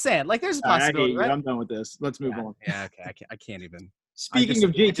 I'm just saying, like, there's a possibility, right? I'm done with this. Let's move on. Yeah, okay. I can't even. Speaking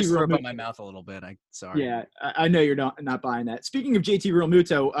of JT I just Realmuto, up my mouth a little bit. Sorry. Yeah, I know you're not buying that. Speaking of JT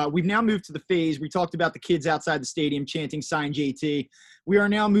Realmuto, we've now moved to the phase. We talked about the kids outside the stadium chanting "Sign JT." We are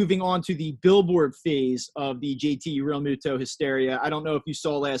now moving on to the billboard phase of the JT Realmuto hysteria. I don't know if you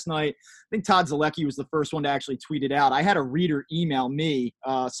saw last night. I think Todd Zalecki was the first one to actually tweet it out. I had a reader email me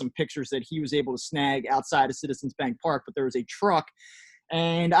some pictures that he was able to snag outside of Citizens Bank Park, but there was a truck.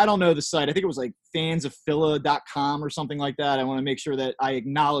 And I don't know the site. I think it was like fansoffilla.com or something like that. I want to make sure that I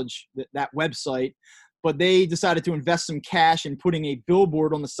acknowledge that website. But they decided to invest some cash in putting a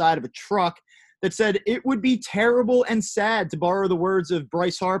billboard on the side of a truck that said, "It would be terrible and sad," to borrow the words of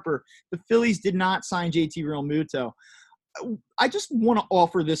Bryce Harper. The Phillies did not sign JT Realmuto. I just want to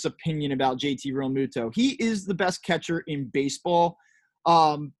offer this opinion about JT Realmuto. He is the best catcher in baseball.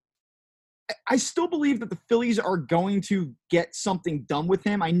 I still believe that the Phillies are going to get something done with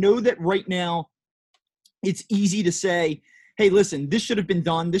him. I know that right now it's easy to say, hey, listen, this should have been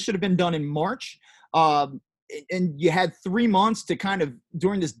done. This should have been done in March. And you had 3 months to kind of,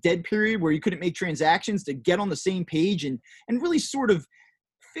 during this dead period where you couldn't make transactions, to get on the same page and really sort of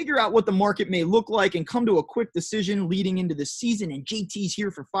figure out what the market may look like and come to a quick decision leading into the season. And JT's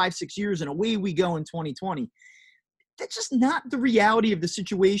here for 5-6 years and away we go in 2020. That's just not the reality of the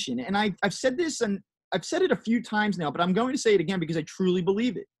situation. And I've said this, and I've said it a few times now, but I'm going to say it again because I truly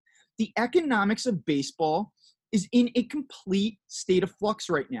believe it. The economics of baseball is in a complete state of flux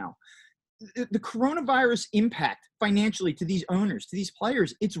right now. The coronavirus impact financially to these owners, to these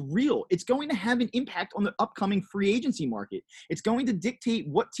players, it's real. It's going to have an impact on the upcoming free agency market. It's going to dictate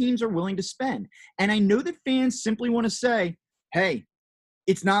what teams are willing to spend. And I know that fans simply want to say, hey,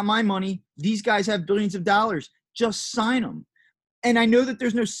 it's not my money. These guys have billions of dollars. Just sign them. And I know that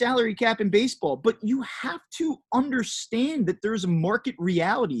there's no salary cap in baseball, but you have to understand that there's market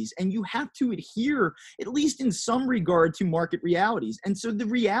realities, and you have to adhere, at least in some regard, to market realities. And so the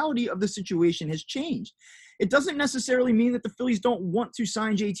reality of the situation has changed. It doesn't necessarily mean that the Phillies don't want to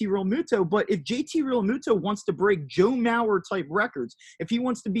sign JT Realmuto, but if JT Realmuto wants to break Joe Mauer type records, if he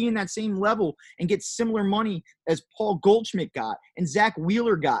wants to be in that same level and get similar money as Paul Goldschmidt got and Zach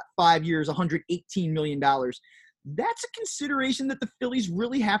Wheeler got, 5 years, $118 million, that's a consideration that the Phillies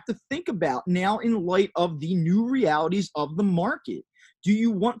really have to think about now in light of the new realities of the market. Do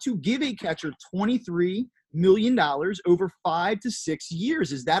you want to give a catcher $23 million over 5 to 6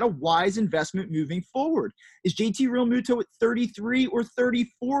 years? Is that a wise investment moving forward? Is JT Realmuto at 33 or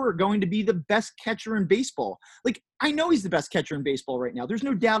 34 going to be the best catcher in baseball? Like, I know he's the best catcher in baseball right now. There's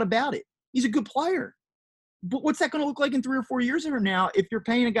no doubt about it. He's a good player. But what's that going to look like in 3 or 4 years from now if you're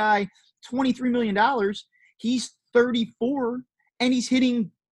paying a guy $23 million? He's 34 and he's hitting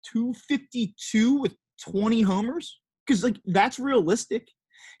 252 with 20 homers, because like that's realistic.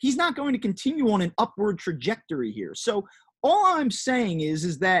 He's not going to continue on an upward trajectory here. So all I'm saying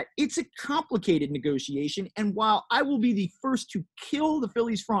is that it's a complicated negotiation. And while I will be the first to kill the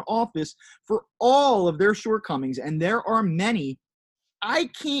Phillies front office for all of their shortcomings, and there are many, I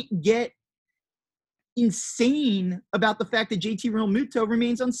can't get insane about the fact that JT Realmuto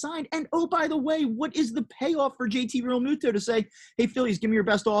remains unsigned. And oh, by the way, what is the payoff for JT Realmuto to say, hey, Phillies, give me your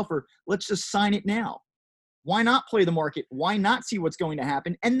best offer. Let's just sign it now. Why not play the market? Why not see what's going to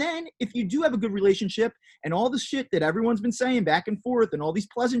happen? And then if you do have a good relationship and all the shit that everyone's been saying back and forth and all these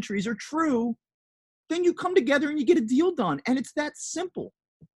pleasantries are true, then you come together and you get a deal done. And it's that simple.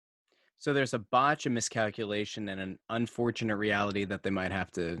 So there's a botch, a miscalculation, and an unfortunate reality that they might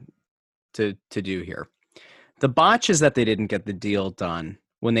have to do here. The botch is that they didn't get the deal done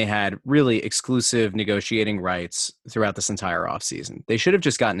when they had really exclusive negotiating rights throughout this entire offseason. They should have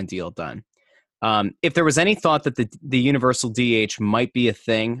just gotten a deal done. If there was any thought that the universal DH might be a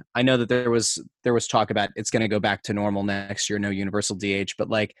thing, I know that there was talk about it's going to go back to normal next year, no universal DH, but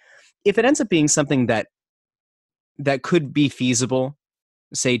like if it ends up being something that could be feasible,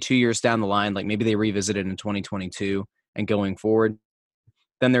 say 2 years down the line, like maybe they revisit it in 2022 and going forward,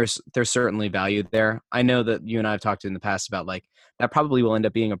 then there's certainly value there. I know that you and I have talked in the past about like that probably will end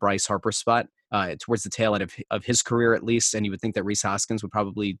up being a Bryce Harper spot towards the tail end of his career at least, and you would think that Rhys Hoskins would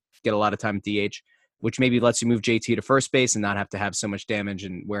probably get a lot of time at DH, which maybe lets you move JT to first base and not have to have so much damage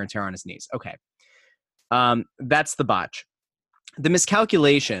and wear and tear on his knees. Okay. That's the botch. The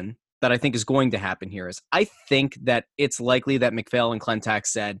miscalculation that I think is going to happen here is I think that it's likely that MacPhail and Klentak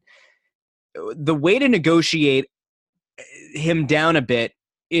said the way to negotiate him down a bit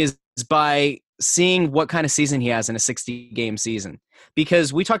is by seeing what kind of season he has in a 60-game season.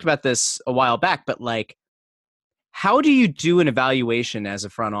 Because we talked about this a while back, but like, how do you do an evaluation as a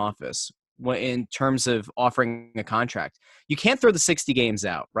front office in terms of offering a contract? You can't throw the 60 games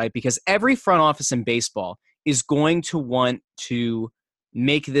out, right? Because every front office in baseball is going to want to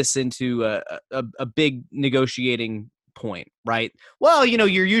make this into a big negotiating point, right? Well, you know,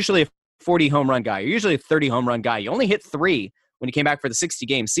 you're usually a 40 home run guy. You're usually a 30 home run guy. You only hit 3 when you came back for the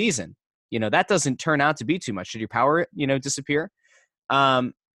 60-game season. You know, that doesn't turn out to be too much. Should your power, disappear?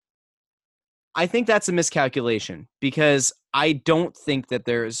 I think that's a miscalculation because I don't think that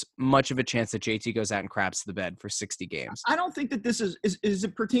there's much of a chance that JT goes out and craps the bed for 60 games. I don't think that this is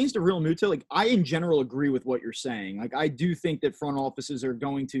it pertains to Realmuto. Like, I in general agree with what you're saying. Like, I do think that front offices are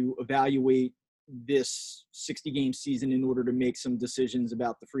going to evaluate this 60-game season in order to make some decisions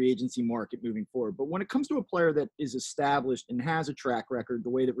about the free agency market moving forward. But when it comes to a player that is established and has a track record the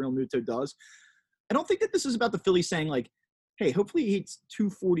way that Realmuto does, I don't think that this is about the Phillies saying like, hey, hopefully he hits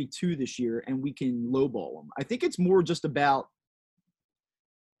 242 this year and we can lowball him. I think it's more just about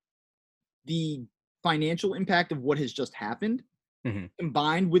the financial impact of what has just happened,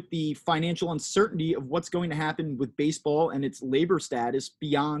 combined with the financial uncertainty of what's going to happen with baseball and its labor status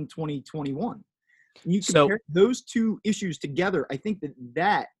beyond 2021. And you compare those two issues together, I think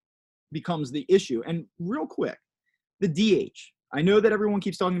that becomes the issue. And real quick, the DH. I know that everyone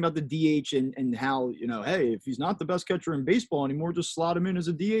keeps talking about the DH and how, hey, if he's not the best catcher in baseball anymore, just slot him in as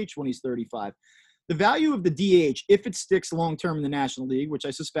a DH when he's 35. The value of the DH, if it sticks long-term in the National League, which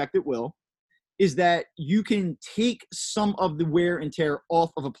I suspect it will, is that you can take some of the wear and tear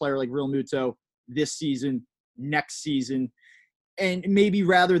off of a player like Realmuto this season, next season, and maybe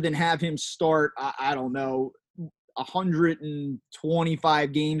rather than have him start, I don't know,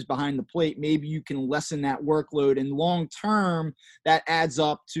 125 games behind the plate, maybe you can lessen that workload, and long term that adds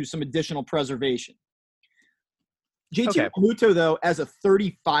up to some additional preservation. JT Okay. Realmuto, though, as a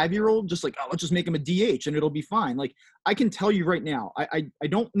 35-year-old, just like, oh, let's just make him a DH and it'll be fine. Like, I can tell you right now, I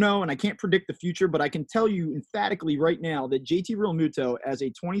don't know and I can't predict the future, but I can tell you emphatically right now that JT Realmuto, as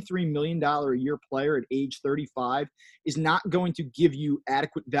a $23 million a year player at age 35, is not going to give you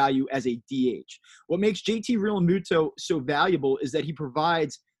adequate value as a DH. What makes JT Realmuto so valuable is that he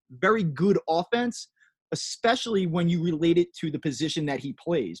provides very good offense, especially when you relate it to the position that he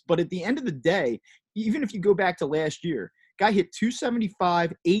plays. But at the end of the day, even if you go back to last year, guy hit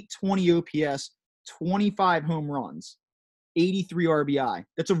 275, 820 OPS, 25 home runs, 83 RBI.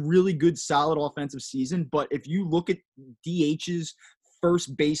 That's a really good, solid offensive season. But if you look at DHs,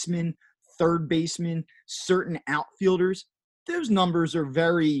 first baseman, third baseman, certain outfielders, those numbers are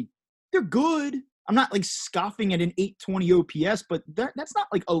they're good. I'm not like scoffing at an 820 OPS, but that's not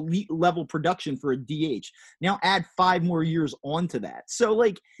like elite level production for a DH. Now add 5 more years onto that. So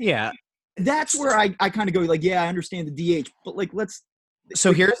like, Yeah. that's where I kind of go like, yeah, I understand the DH, but like, let's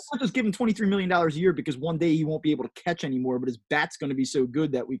just give him $23 million a year because one day he won't be able to catch anymore, but his bat's going to be so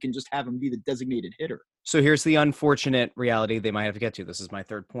good that we can just have him be the designated hitter. So here's the unfortunate reality they might have to get to. This is my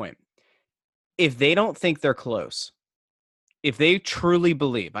third point. If they don't think they're close, if they truly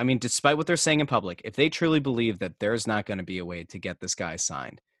believe, I mean, despite what they're saying in public, if they truly believe that there's not going to be a way to get this guy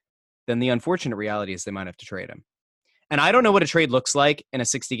signed, then the unfortunate reality is they might have to trade him. And I don't know what a trade looks like in a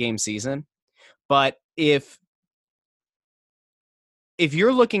 60-game season, but if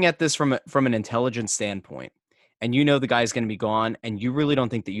you're looking at this from an intelligence standpoint, and you know the guy's going to be gone, and you really don't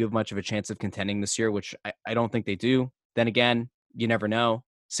think that you have much of a chance of contending this year, which I don't think they do, then again, you never know.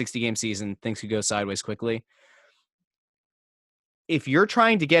 60-game season, things could go sideways quickly. If you're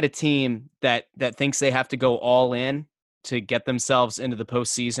trying to get a team that thinks they have to go all in to get themselves into the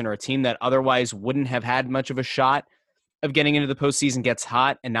postseason, or a team that otherwise wouldn't have had much of a shot of getting into the postseason gets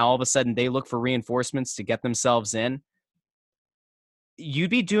hot, and now all of a sudden they look for reinforcements to get themselves in, you'd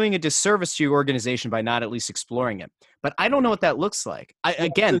be doing a disservice to your organization by not at least exploring it. But I don't know what that looks like. By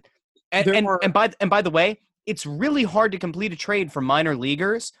the way, it's really hard to complete a trade for minor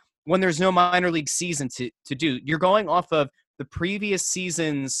leaguers when there's no minor league season to do. You're going off of the previous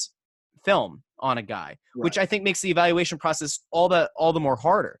season's film on a guy, right, which I think makes the evaluation process all the more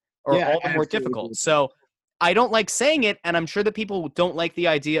harder, or all the more difficult. So I don't like saying it, and I'm sure that people don't like the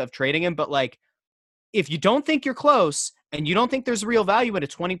idea of trading him, but like, if you don't think you're close and you don't think there's real value in a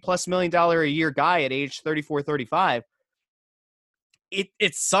 $20+ million a year guy at age 34, 35,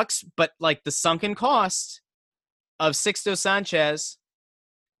 it sucks, but like the sunken cost of Sixto Sanchez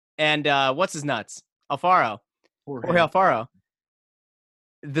and what's his nuts? Jorge Alfaro.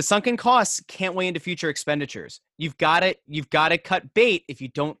 The sunken costs can't weigh into future expenditures. You've got to cut bait if you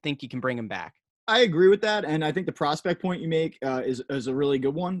don't think you can bring him back. I agree with that, and I think the prospect point you make is a really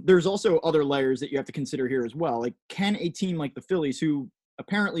good one. There's also other layers that you have to consider here as well. Like, can a team like the Phillies, who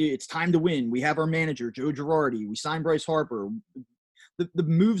apparently it's time to win, we have our manager, Joe Girardi, we signed Bryce Harper, the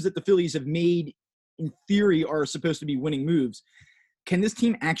moves that the Phillies have made in theory are supposed to be winning moves. Can this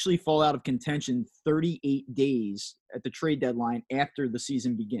team actually fall out of contention 38 days at the trade deadline after the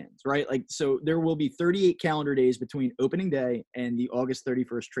season begins, right? Like, so there will be 38 calendar days between opening day and the August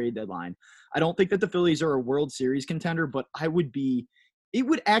 31st trade deadline. I don't think that the Phillies are a World Series contender, but it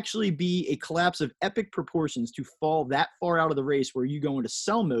would actually be a collapse of epic proportions to fall that far out of the race where you go into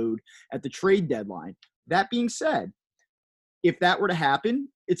sell mode at the trade deadline. That being said, if that were to happen,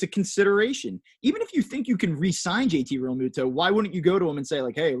 it's a consideration. Even if you think you can re-sign JT Realmuto, why wouldn't you go to him and say,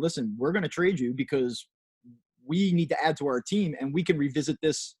 like, hey, listen, we're going to trade you because we need to add to our team, and we can revisit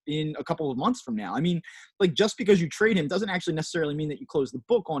this in a couple of months from now. I mean, like, just because you trade him doesn't actually necessarily mean that you close the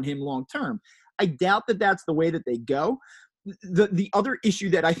book on him long term. I doubt that that's the way that they go. The other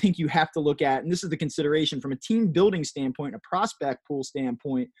issue that I think you have to look at, and this is the consideration from a team building standpoint, a prospect pool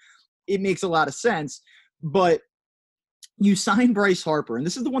standpoint, it makes a lot of sense, but you sign Bryce Harper, and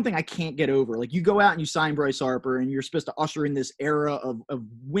this is the one thing I can't get over. Like, you go out and you sign Bryce Harper, and you're supposed to usher in this era of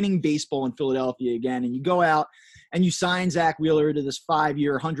winning baseball in Philadelphia again, and you go out and you sign Zach Wheeler to this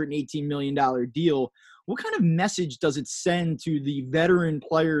 5-year, $118 million deal. What kind of message does it send to the veteran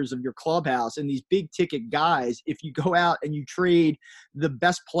players of your clubhouse and these big-ticket guys if you go out and you trade the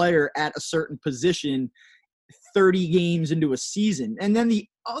best player at a certain position 30 games into a season? And then the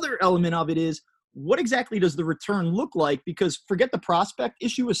other element of it is, what exactly does the return look like? Because forget the prospect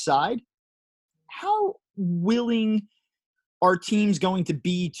issue aside, how willing are teams going to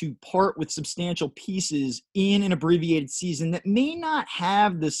be to part with substantial pieces in an abbreviated season that may not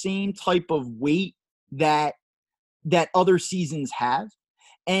have the same type of weight that other seasons have?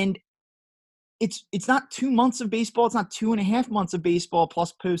 And it's not 2 months of baseball. It's not 2.5 months of baseball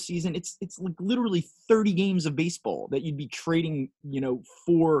plus postseason. It's like literally 30 games of baseball that you'd be trading,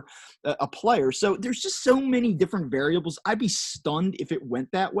 for a player. So there's just so many different variables. I'd be stunned if it went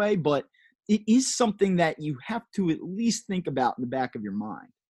that way, but it is something that you have to at least think about in the back of your mind.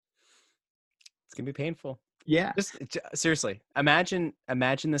 It's going to be painful. Yeah. Just seriously, imagine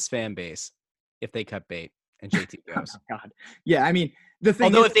this fan base if they cut bait and JT goes. Oh, God. Yeah, I mean, the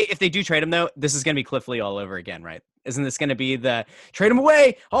thing Although if they do trade him, though, this is going to be Cliff Lee all over again, right? Isn't this going to be the trade him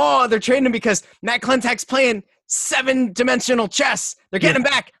away? Oh, they're trading him because Matt Klentak's playing 7-dimensional chess. They're getting him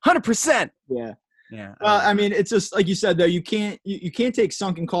back 100%. Yeah. Yeah. Well, I mean, it's just like you said, though, you can't take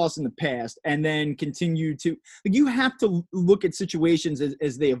sunken costs in the past and then continue to – you have to look at situations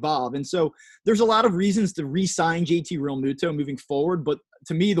as they evolve. And so there's a lot of reasons to re-sign JT Realmuto moving forward. But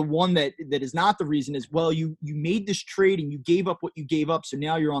to me, the one that is not the reason is, well, you made this trade and you gave up what you gave up, so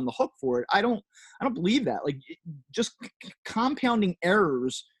now you're on the hook for it. I don't believe that. Like, just compounding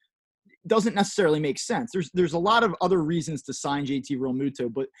errors doesn't necessarily make sense. There's a lot of other reasons to sign JT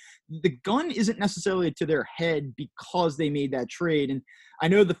Realmuto, but the gun isn't necessarily to their head because they made that trade. And I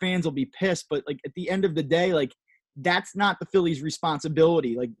know the fans will be pissed, but like at the end of the day, like that's not the Phillies'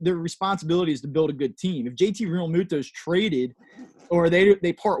 responsibility. Like their responsibility is to build a good team. If JT Realmuto is traded or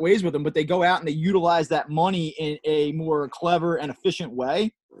they part ways with him, but they go out and they utilize that money in a more clever and efficient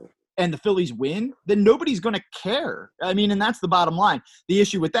way, and the Phillies win, then nobody's going to care. I mean, and that's the bottom line. The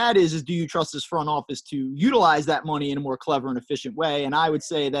issue with that is do you trust this front office to utilize that money in a more clever and efficient way? And I would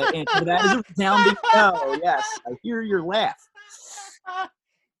say that answer to that is a resounding no. Yes, I hear your laugh.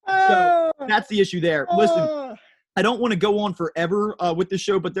 So that's the issue there. Listen, I don't want to go on forever with this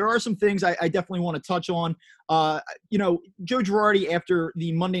show, but there are some things I definitely want to touch on. Joe Girardi, after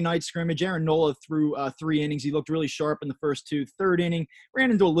the Monday night scrimmage, Aaron Nola threw 3 innings. He looked really sharp in the first 2. Third inning,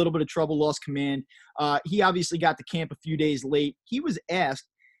 ran into a little bit of trouble, lost command. He obviously got to camp a few days late. He was asked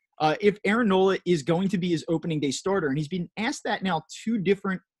if Aaron Nola is going to be his opening day starter, and he's been asked that now 2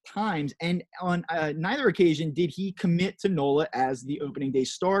 different times, and on neither occasion did he commit to Nola as the opening day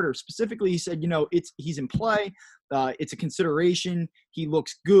starter. Specifically, he said, he's in play. It's a consideration. He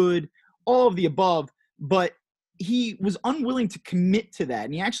looks good, all of the above, but he was unwilling to commit to that.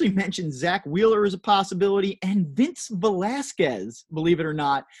 And he actually mentioned Zach Wheeler as a possibility and Vince Velasquez, believe it or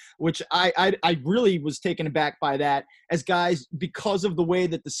not, which I really was taken aback by that as guys, because of the way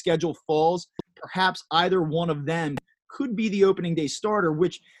that the schedule falls, perhaps either one of them could be the opening day starter,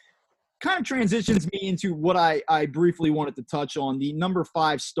 which kind of transitions me into what I briefly wanted to touch on. The number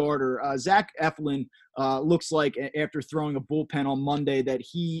 5 starter, Zach Eflin, looks like after throwing a bullpen on Monday that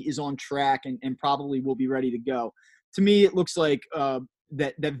he is on track and probably will be ready to go. To me, it looks like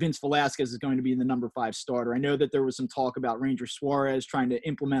that Vince Velasquez is going to be the number 5 starter. I know that there was some talk about Ranger Suarez trying to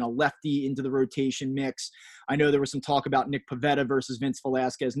implement a lefty into the rotation mix. I know there was some talk about Nick Pivetta versus Vince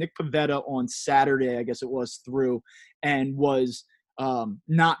Velasquez. Nick Pivetta on Saturday, I guess it was, threw and was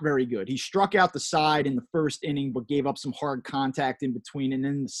not very good. He struck out the side in the first inning, but gave up some hard contact in between. And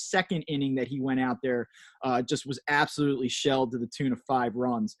then the second inning that he went out there just was absolutely shelled to the tune of 5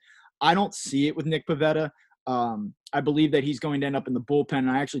 runs. I don't see it with Nick Pivetta. I believe that he's going to end up in the bullpen.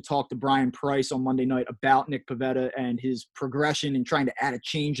 And I actually talked to Brian Price on Monday night about Nick Pivetta and his progression and trying to add a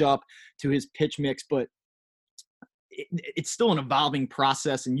changeup to his pitch mix. But it's still an evolving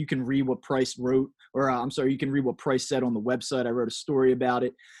process, and you can read what Price wrote, or you can read what Price said on the website. I wrote a story about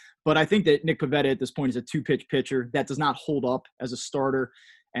it. But I think that Nick Pivetta at this point is a 2-pitch pitcher that does not hold up as a starter.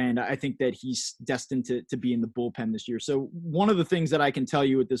 And I think that he's destined to be in the bullpen this year. So one of the things that I can tell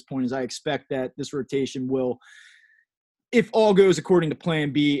you at this point is I expect that this rotation will, if all goes according to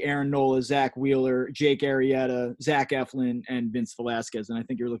plan B, Aaron Nola, Zach Wheeler, Jake Arrieta, Zach Eflin, and Vince Velasquez. And I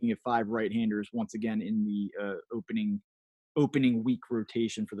think you're looking at 5 right-handers once again in the opening week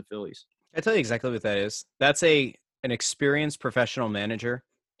rotation for the Phillies. I tell you exactly what that is. That's an experienced professional manager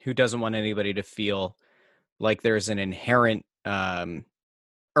who doesn't want anybody to feel like there's an inherent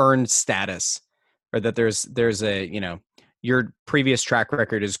earned status, or that there's a, your previous track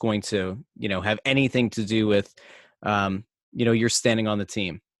record is going to, have anything to do with, you're standing on the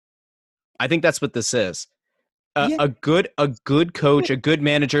team. I think that's what this is. A good coach, a good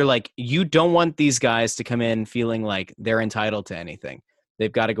manager. Like, you don't want these guys to come in feeling like they're entitled to anything.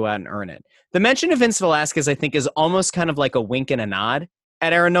 They've got to go out and earn it. The mention of Vince Velasquez, I think, is almost kind of like a wink and a nod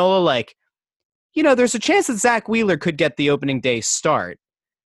at Aaron Nola. Like, there's a chance that Zach Wheeler could get the opening day start,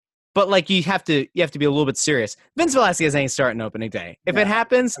 but like you have to be a little bit serious. Vince Velasquez ain't starting opening day. If it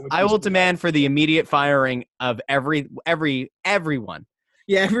happens, I will demand for the immediate firing of everyone.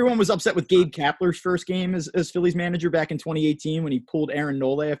 Yeah, everyone was upset with Gabe Kapler's first game as Phillies manager back in 2018 when he pulled Aaron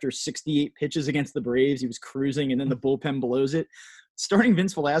Nola after 68 pitches against the Braves. He was cruising, and then the bullpen blows it. Starting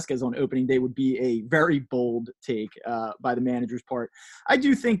Vince Velasquez on opening day would be a very bold take by the manager's part. I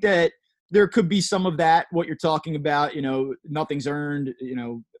do think that there could be some of that, what you're talking about, nothing's earned,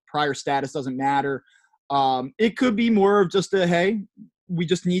 prior status doesn't matter. It could be more of just hey, we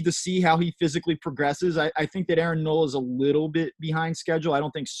just need to see how he physically progresses. I think that Aaron Nola is a little bit behind schedule. I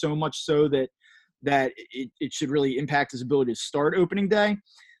don't think so much so that it should really impact his ability to start opening day.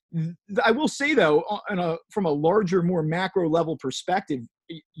 I will say, though, from a larger, more macro level perspective,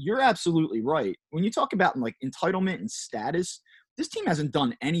 you're absolutely right. When you talk about like entitlement and status, this team hasn't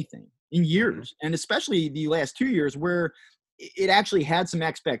done anything in years, and especially the last 2 years where it actually had some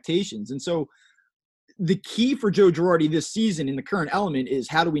expectations. And so the key for Joe Girardi this season in the current element is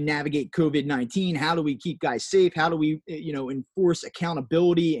how do we navigate COVID-19? How do we keep guys safe? How do we, enforce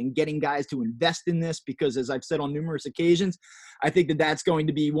accountability and getting guys to invest in this? Because as I've said on numerous occasions, I think that that's going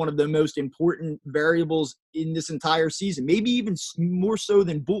to be one of the most important variables in this entire season, maybe even more so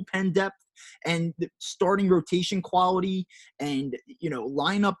than bullpen depth and starting rotation quality and,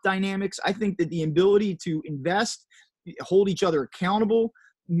 lineup dynamics. I think that the ability to invest, hold each other accountable,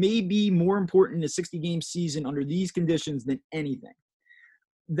 may be more important in a 60-game season under these conditions than anything.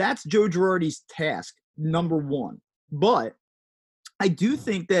 That's Joe Girardi's task, number one. But I do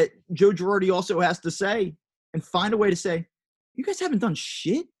think that Joe Girardi also has to say and find a way to say, you guys haven't done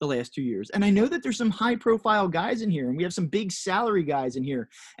shit the last 2 years. And I know that there's some high-profile guys in here, and we have some big salary guys in here,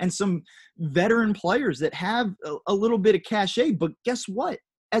 and some veteran players that have a little bit of cachet. But guess what?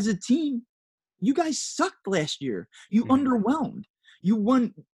 As a team, you guys sucked last year. You underwhelmed. You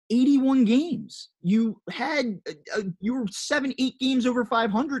won 81 games. You were 7-8 games over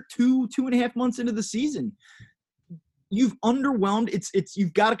 500 2.5 months into the season. You've underwhelmed. It's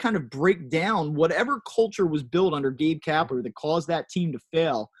you've got to kind of break down whatever culture was built under Gabe Kapler that caused that team to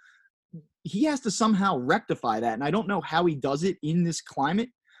fail. He has to somehow rectify that, and I don't know how he does it in this climate,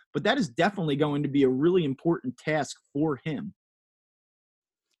 but that is definitely going to be a really important task for him.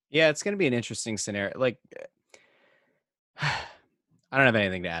 Yeah, it's going to be an interesting scenario. Like, I don't have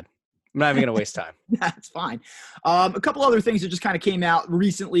anything to add. I'm not even going to waste time. That's fine. A couple other things that just kind of came out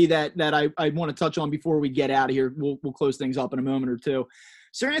recently that I want to touch on before we get out of here. We'll close things up in a moment or two.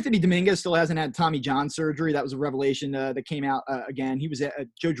 Seranthony Dominguez still hasn't had Tommy John surgery. That was a revelation that came out again.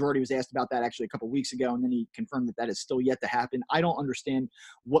 Joe Girardi was asked about that actually a couple of weeks ago, and then he confirmed that is still yet to happen. I don't understand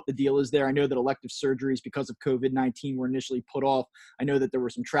what the deal is there. I know that elective surgeries because of COVID-19 were initially put off. I know that there were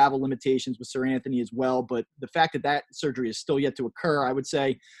some travel limitations with Seranthony as well, but the fact that surgery is still yet to occur, I would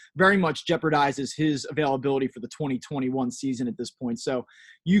say very much jeopardizes his availability for the 2021 season at this point. So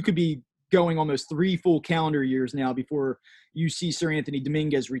you could be going almost 3 full calendar years now before you see Seranthony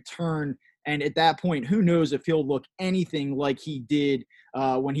Dominguez return. And at that point, who knows if he'll look anything like he did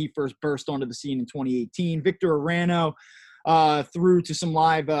when he first burst onto the scene in 2018. Victor Arano threw to some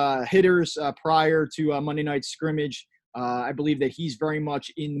live hitters prior to Monday night scrimmage. I believe that he's very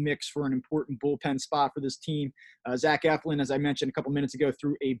much in the mix for an important bullpen spot for this team. Zach Eflin, as I mentioned a couple minutes ago,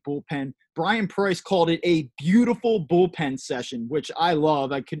 threw a bullpen. Brian Price called it a beautiful bullpen session, which I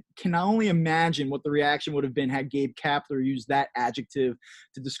love. I can only imagine what the reaction would have been had Gabe Kapler used that adjective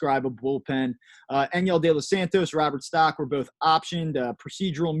to describe a bullpen. Enyel De Los Santos, Robert Stock were both optioned.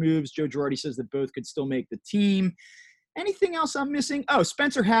 Procedural moves. Joe Girardi says that both could still make the team. Anything else I'm missing? Oh,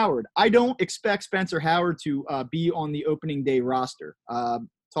 Spencer Howard. I don't expect Spencer Howard to be on the opening day roster.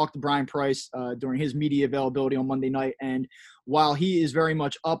 Talked to Brian Price during his media availability on Monday night, and while he is very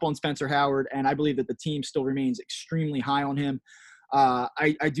much up on Spencer Howard, and I believe that the team still remains extremely high on him,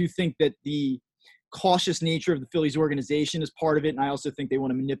 I do think that the cautious nature of the Phillies organization is part of it, and I also think they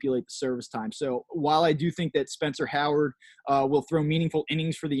want to manipulate the service time. So while I do think that Spencer Howard will throw meaningful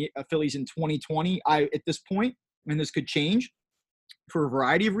innings for the Phillies in 2020, at this point, and this could change for a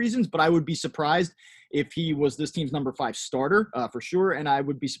variety of reasons, but I would be surprised if he was this team's number 5 starter for sure. And I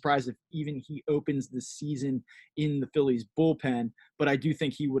would be surprised if even he opens the season in the Phillies bullpen, but I do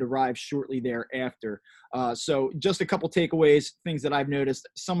think he would arrive shortly thereafter. So just a couple takeaways, things that I've noticed.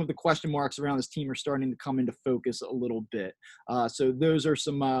 Some of the question marks around this team are starting to come into focus a little bit. So those are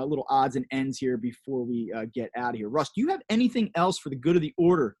some little odds and ends here before we get out of here. Russ, do you have anything else for the good of the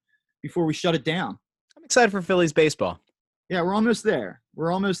order before we shut it down? I'm excited for Phillies baseball. Yeah, we're almost there.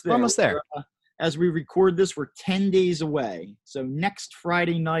 We're almost there. As we record this, we're 10 days away. So next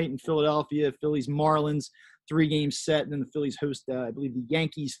Friday night in Philadelphia, Phillies Marlins, 3-game set, and then the Phillies host, I believe, the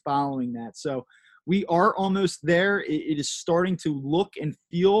Yankees following that. So we are almost there. It is starting to look and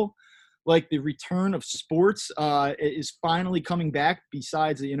feel like the return of sports is finally coming back,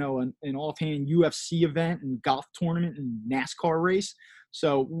 besides, an offhand UFC event and golf tournament and NASCAR race.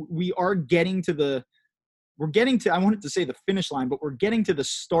 So we are getting to I wanted to say the finish line, but we're getting to the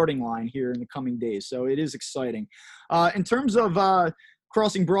starting line here in the coming days. So it is exciting. In terms of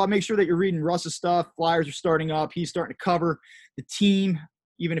Crossing Broad, make sure that you're reading Russ's stuff. Flyers are starting up. He's starting to cover the team,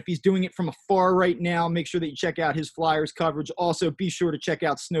 even if he's doing it from afar right now. Make sure that you check out his Flyers coverage. Also, be sure to check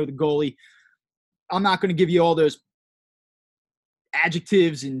out Snow the Goalie. I'm not going to give you all those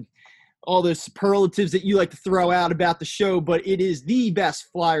adjectives and all those superlatives that you like to throw out about the show, but it is the best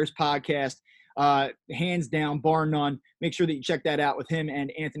Flyers podcast. Hands down, bar none. Make sure that you check that out with him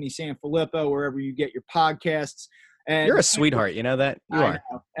and Anthony Sanfilippo, wherever you get your podcasts. And you're a sweetheart, you know that? You are.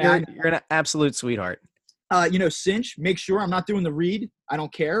 You're an absolute sweetheart. Cinch, make sure, I'm not doing the read, I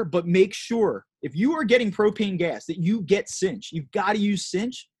don't care, but make sure if you are getting propane gas that you get Cinch. You've got to use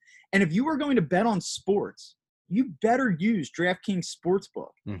Cinch. And if you are going to bet on sports, you better use DraftKings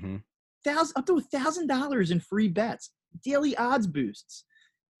Sportsbook. Mm-hmm. Up to $1,000 in free bets, daily odds boosts,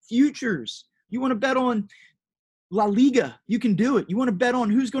 futures. You want to bet on La Liga, you can do it. You want to bet on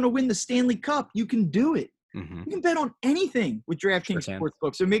who's going to win the Stanley Cup, you can do it. Mm-hmm. You can bet on anything with DraftKings Sure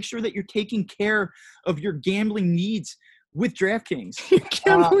Sportsbook. So make sure that you're taking care of your gambling needs with DraftKings.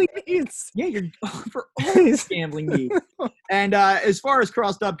 Gambling needs. Yeah, you're for all your gambling needs. And as far as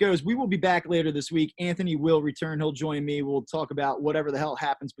Crossed Up goes, we will be back later this week. Anthony will return. He'll join me. We'll talk about whatever the hell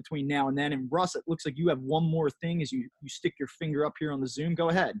happens between now and then. And Russ, it looks like you have one more thing as you stick your finger up here on the Zoom. Go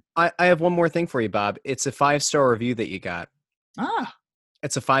ahead. I have one more thing for you, Bob. It's a 5-star review that you got.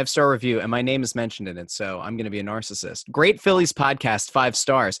 It's a 5-star review, and my name is mentioned in it, so I'm going to be a narcissist. Great Phillies podcast, 5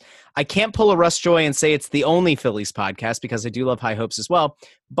 stars. I can't pull a Russ Joy and say it's the only Phillies podcast because I do love High Hopes as well,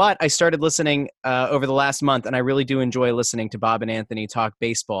 but I started listening over the last month, and I really do enjoy listening to Bob and Anthony talk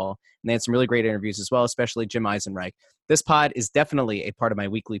baseball, and they had some really great interviews as well, especially Jim Eisenreich. This pod is definitely a part of my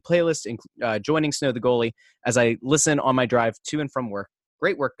weekly playlist, joining Snow the Goalie as I listen on my drive to and from work.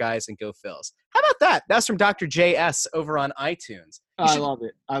 Great work, guys, and go Phils. How about that? That's from Dr. JS over on iTunes. I love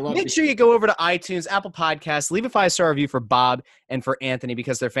it. Make sure you go over to iTunes, Apple Podcasts, leave a 5-star review for Bob and for Anthony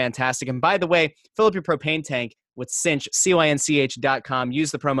because they're fantastic. And by the way, fill up your propane tank with Cinch, CYNCH.com.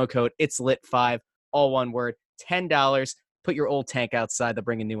 Use the promo code IT'SLIT5, all one word, $10. Put your old tank outside. They'll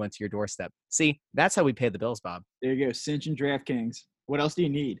bring a new one to your doorstep. See, that's how we pay the bills, Bob. There you go. Cinch and DraftKings. What else do you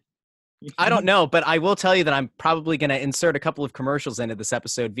need? I don't know, but I will tell you that I'm probably going to insert a couple of commercials into this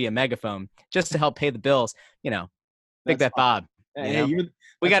episode via megaphone just to help pay the bills. Big bet Bob.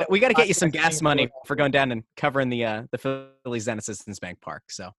 We got to get you some gas money for going down and covering the Phillies Zen Assistance Bank Park.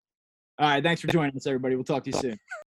 So, all right, thanks for joining us, everybody. We'll talk to you soon.